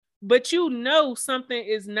 but you know something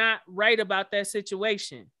is not right about that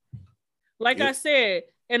situation. Like I said,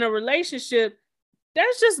 in a relationship,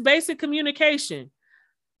 that's just basic communication.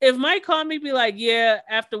 If Mike called me, be like, yeah,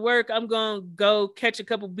 after work, I'm going to go catch a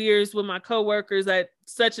couple beers with my coworkers at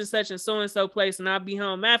such and so place, and I'll be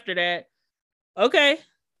home after that. Okay.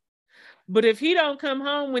 But if he don't come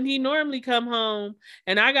home when he normally come home,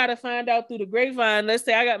 and I got to find out through the grapevine, let's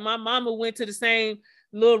say my mama went to the same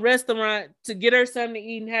little restaurant to get her something to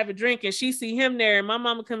eat and have a drink, and she see him there, and my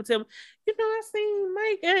mama come tell me, you know, I seen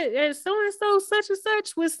Mike at so-and-so such and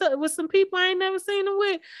such with some people I ain't never seen him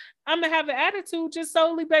with. I'm going to have an attitude just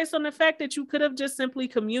solely based on the fact that you could have just simply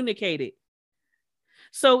communicated.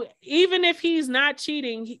 So even if he's not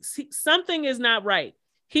cheating, something is not right.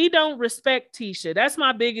 He don't respect Tisha. That's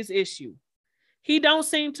my biggest issue. He don't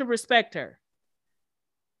seem to respect her.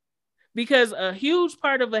 Because a huge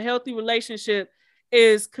part of a healthy relationship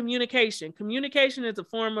is communication. Communication is a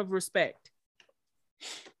form of respect.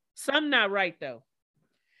 Something not right though.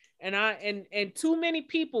 And too many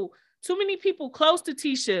people close to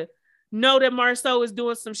Tisha know that Marsau is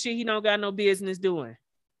doing some shit he don't got no business doing.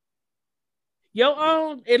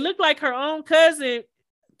 It looked like her own cousin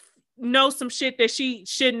knows some shit that she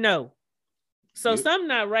shouldn't know. So something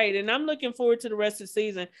not right. And I'm looking forward to the rest of the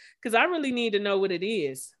season because I really need to know what it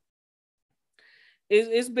is.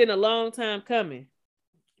 It's been a long time coming.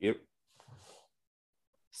 Yep.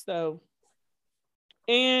 So,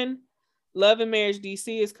 and Love and Marriage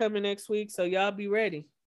DC is coming next week, so y'all be ready.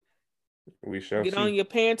 We shall get see. on your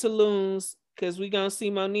pantaloons because we gonna see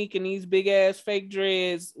Monique in these big ass fake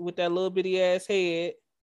dreads with that little bitty ass head.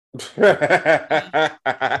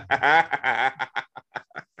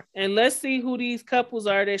 And let's see who these couples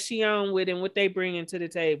are that she on with and what they bringing to the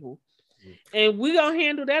table. And we gonna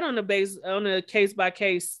handle that on a case by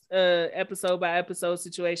case, episode by episode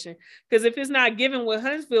situation. Because if it's not given what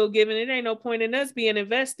Huntsville given, it ain't no point in us being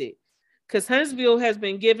invested. Because Huntsville has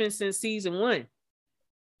been given since season 1.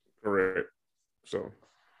 Correct. So,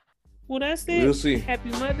 well, that's it. We'll see.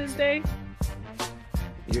 Happy Mother's Day.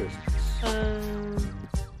 Yes.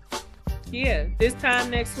 Yeah, this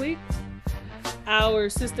time next week, our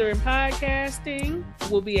sister in podcasting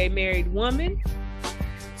will be a married woman.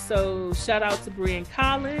 So shout out to Brie and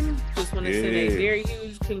Colin. Just want to send a very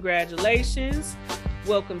huge congratulations.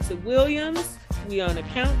 Welcome to Williams. We on a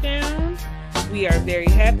countdown. We are very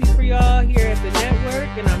happy for y'all here at the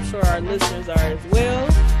network, and I'm sure our listeners are as well.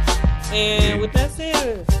 And with that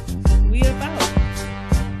said, we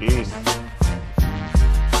about. Peace.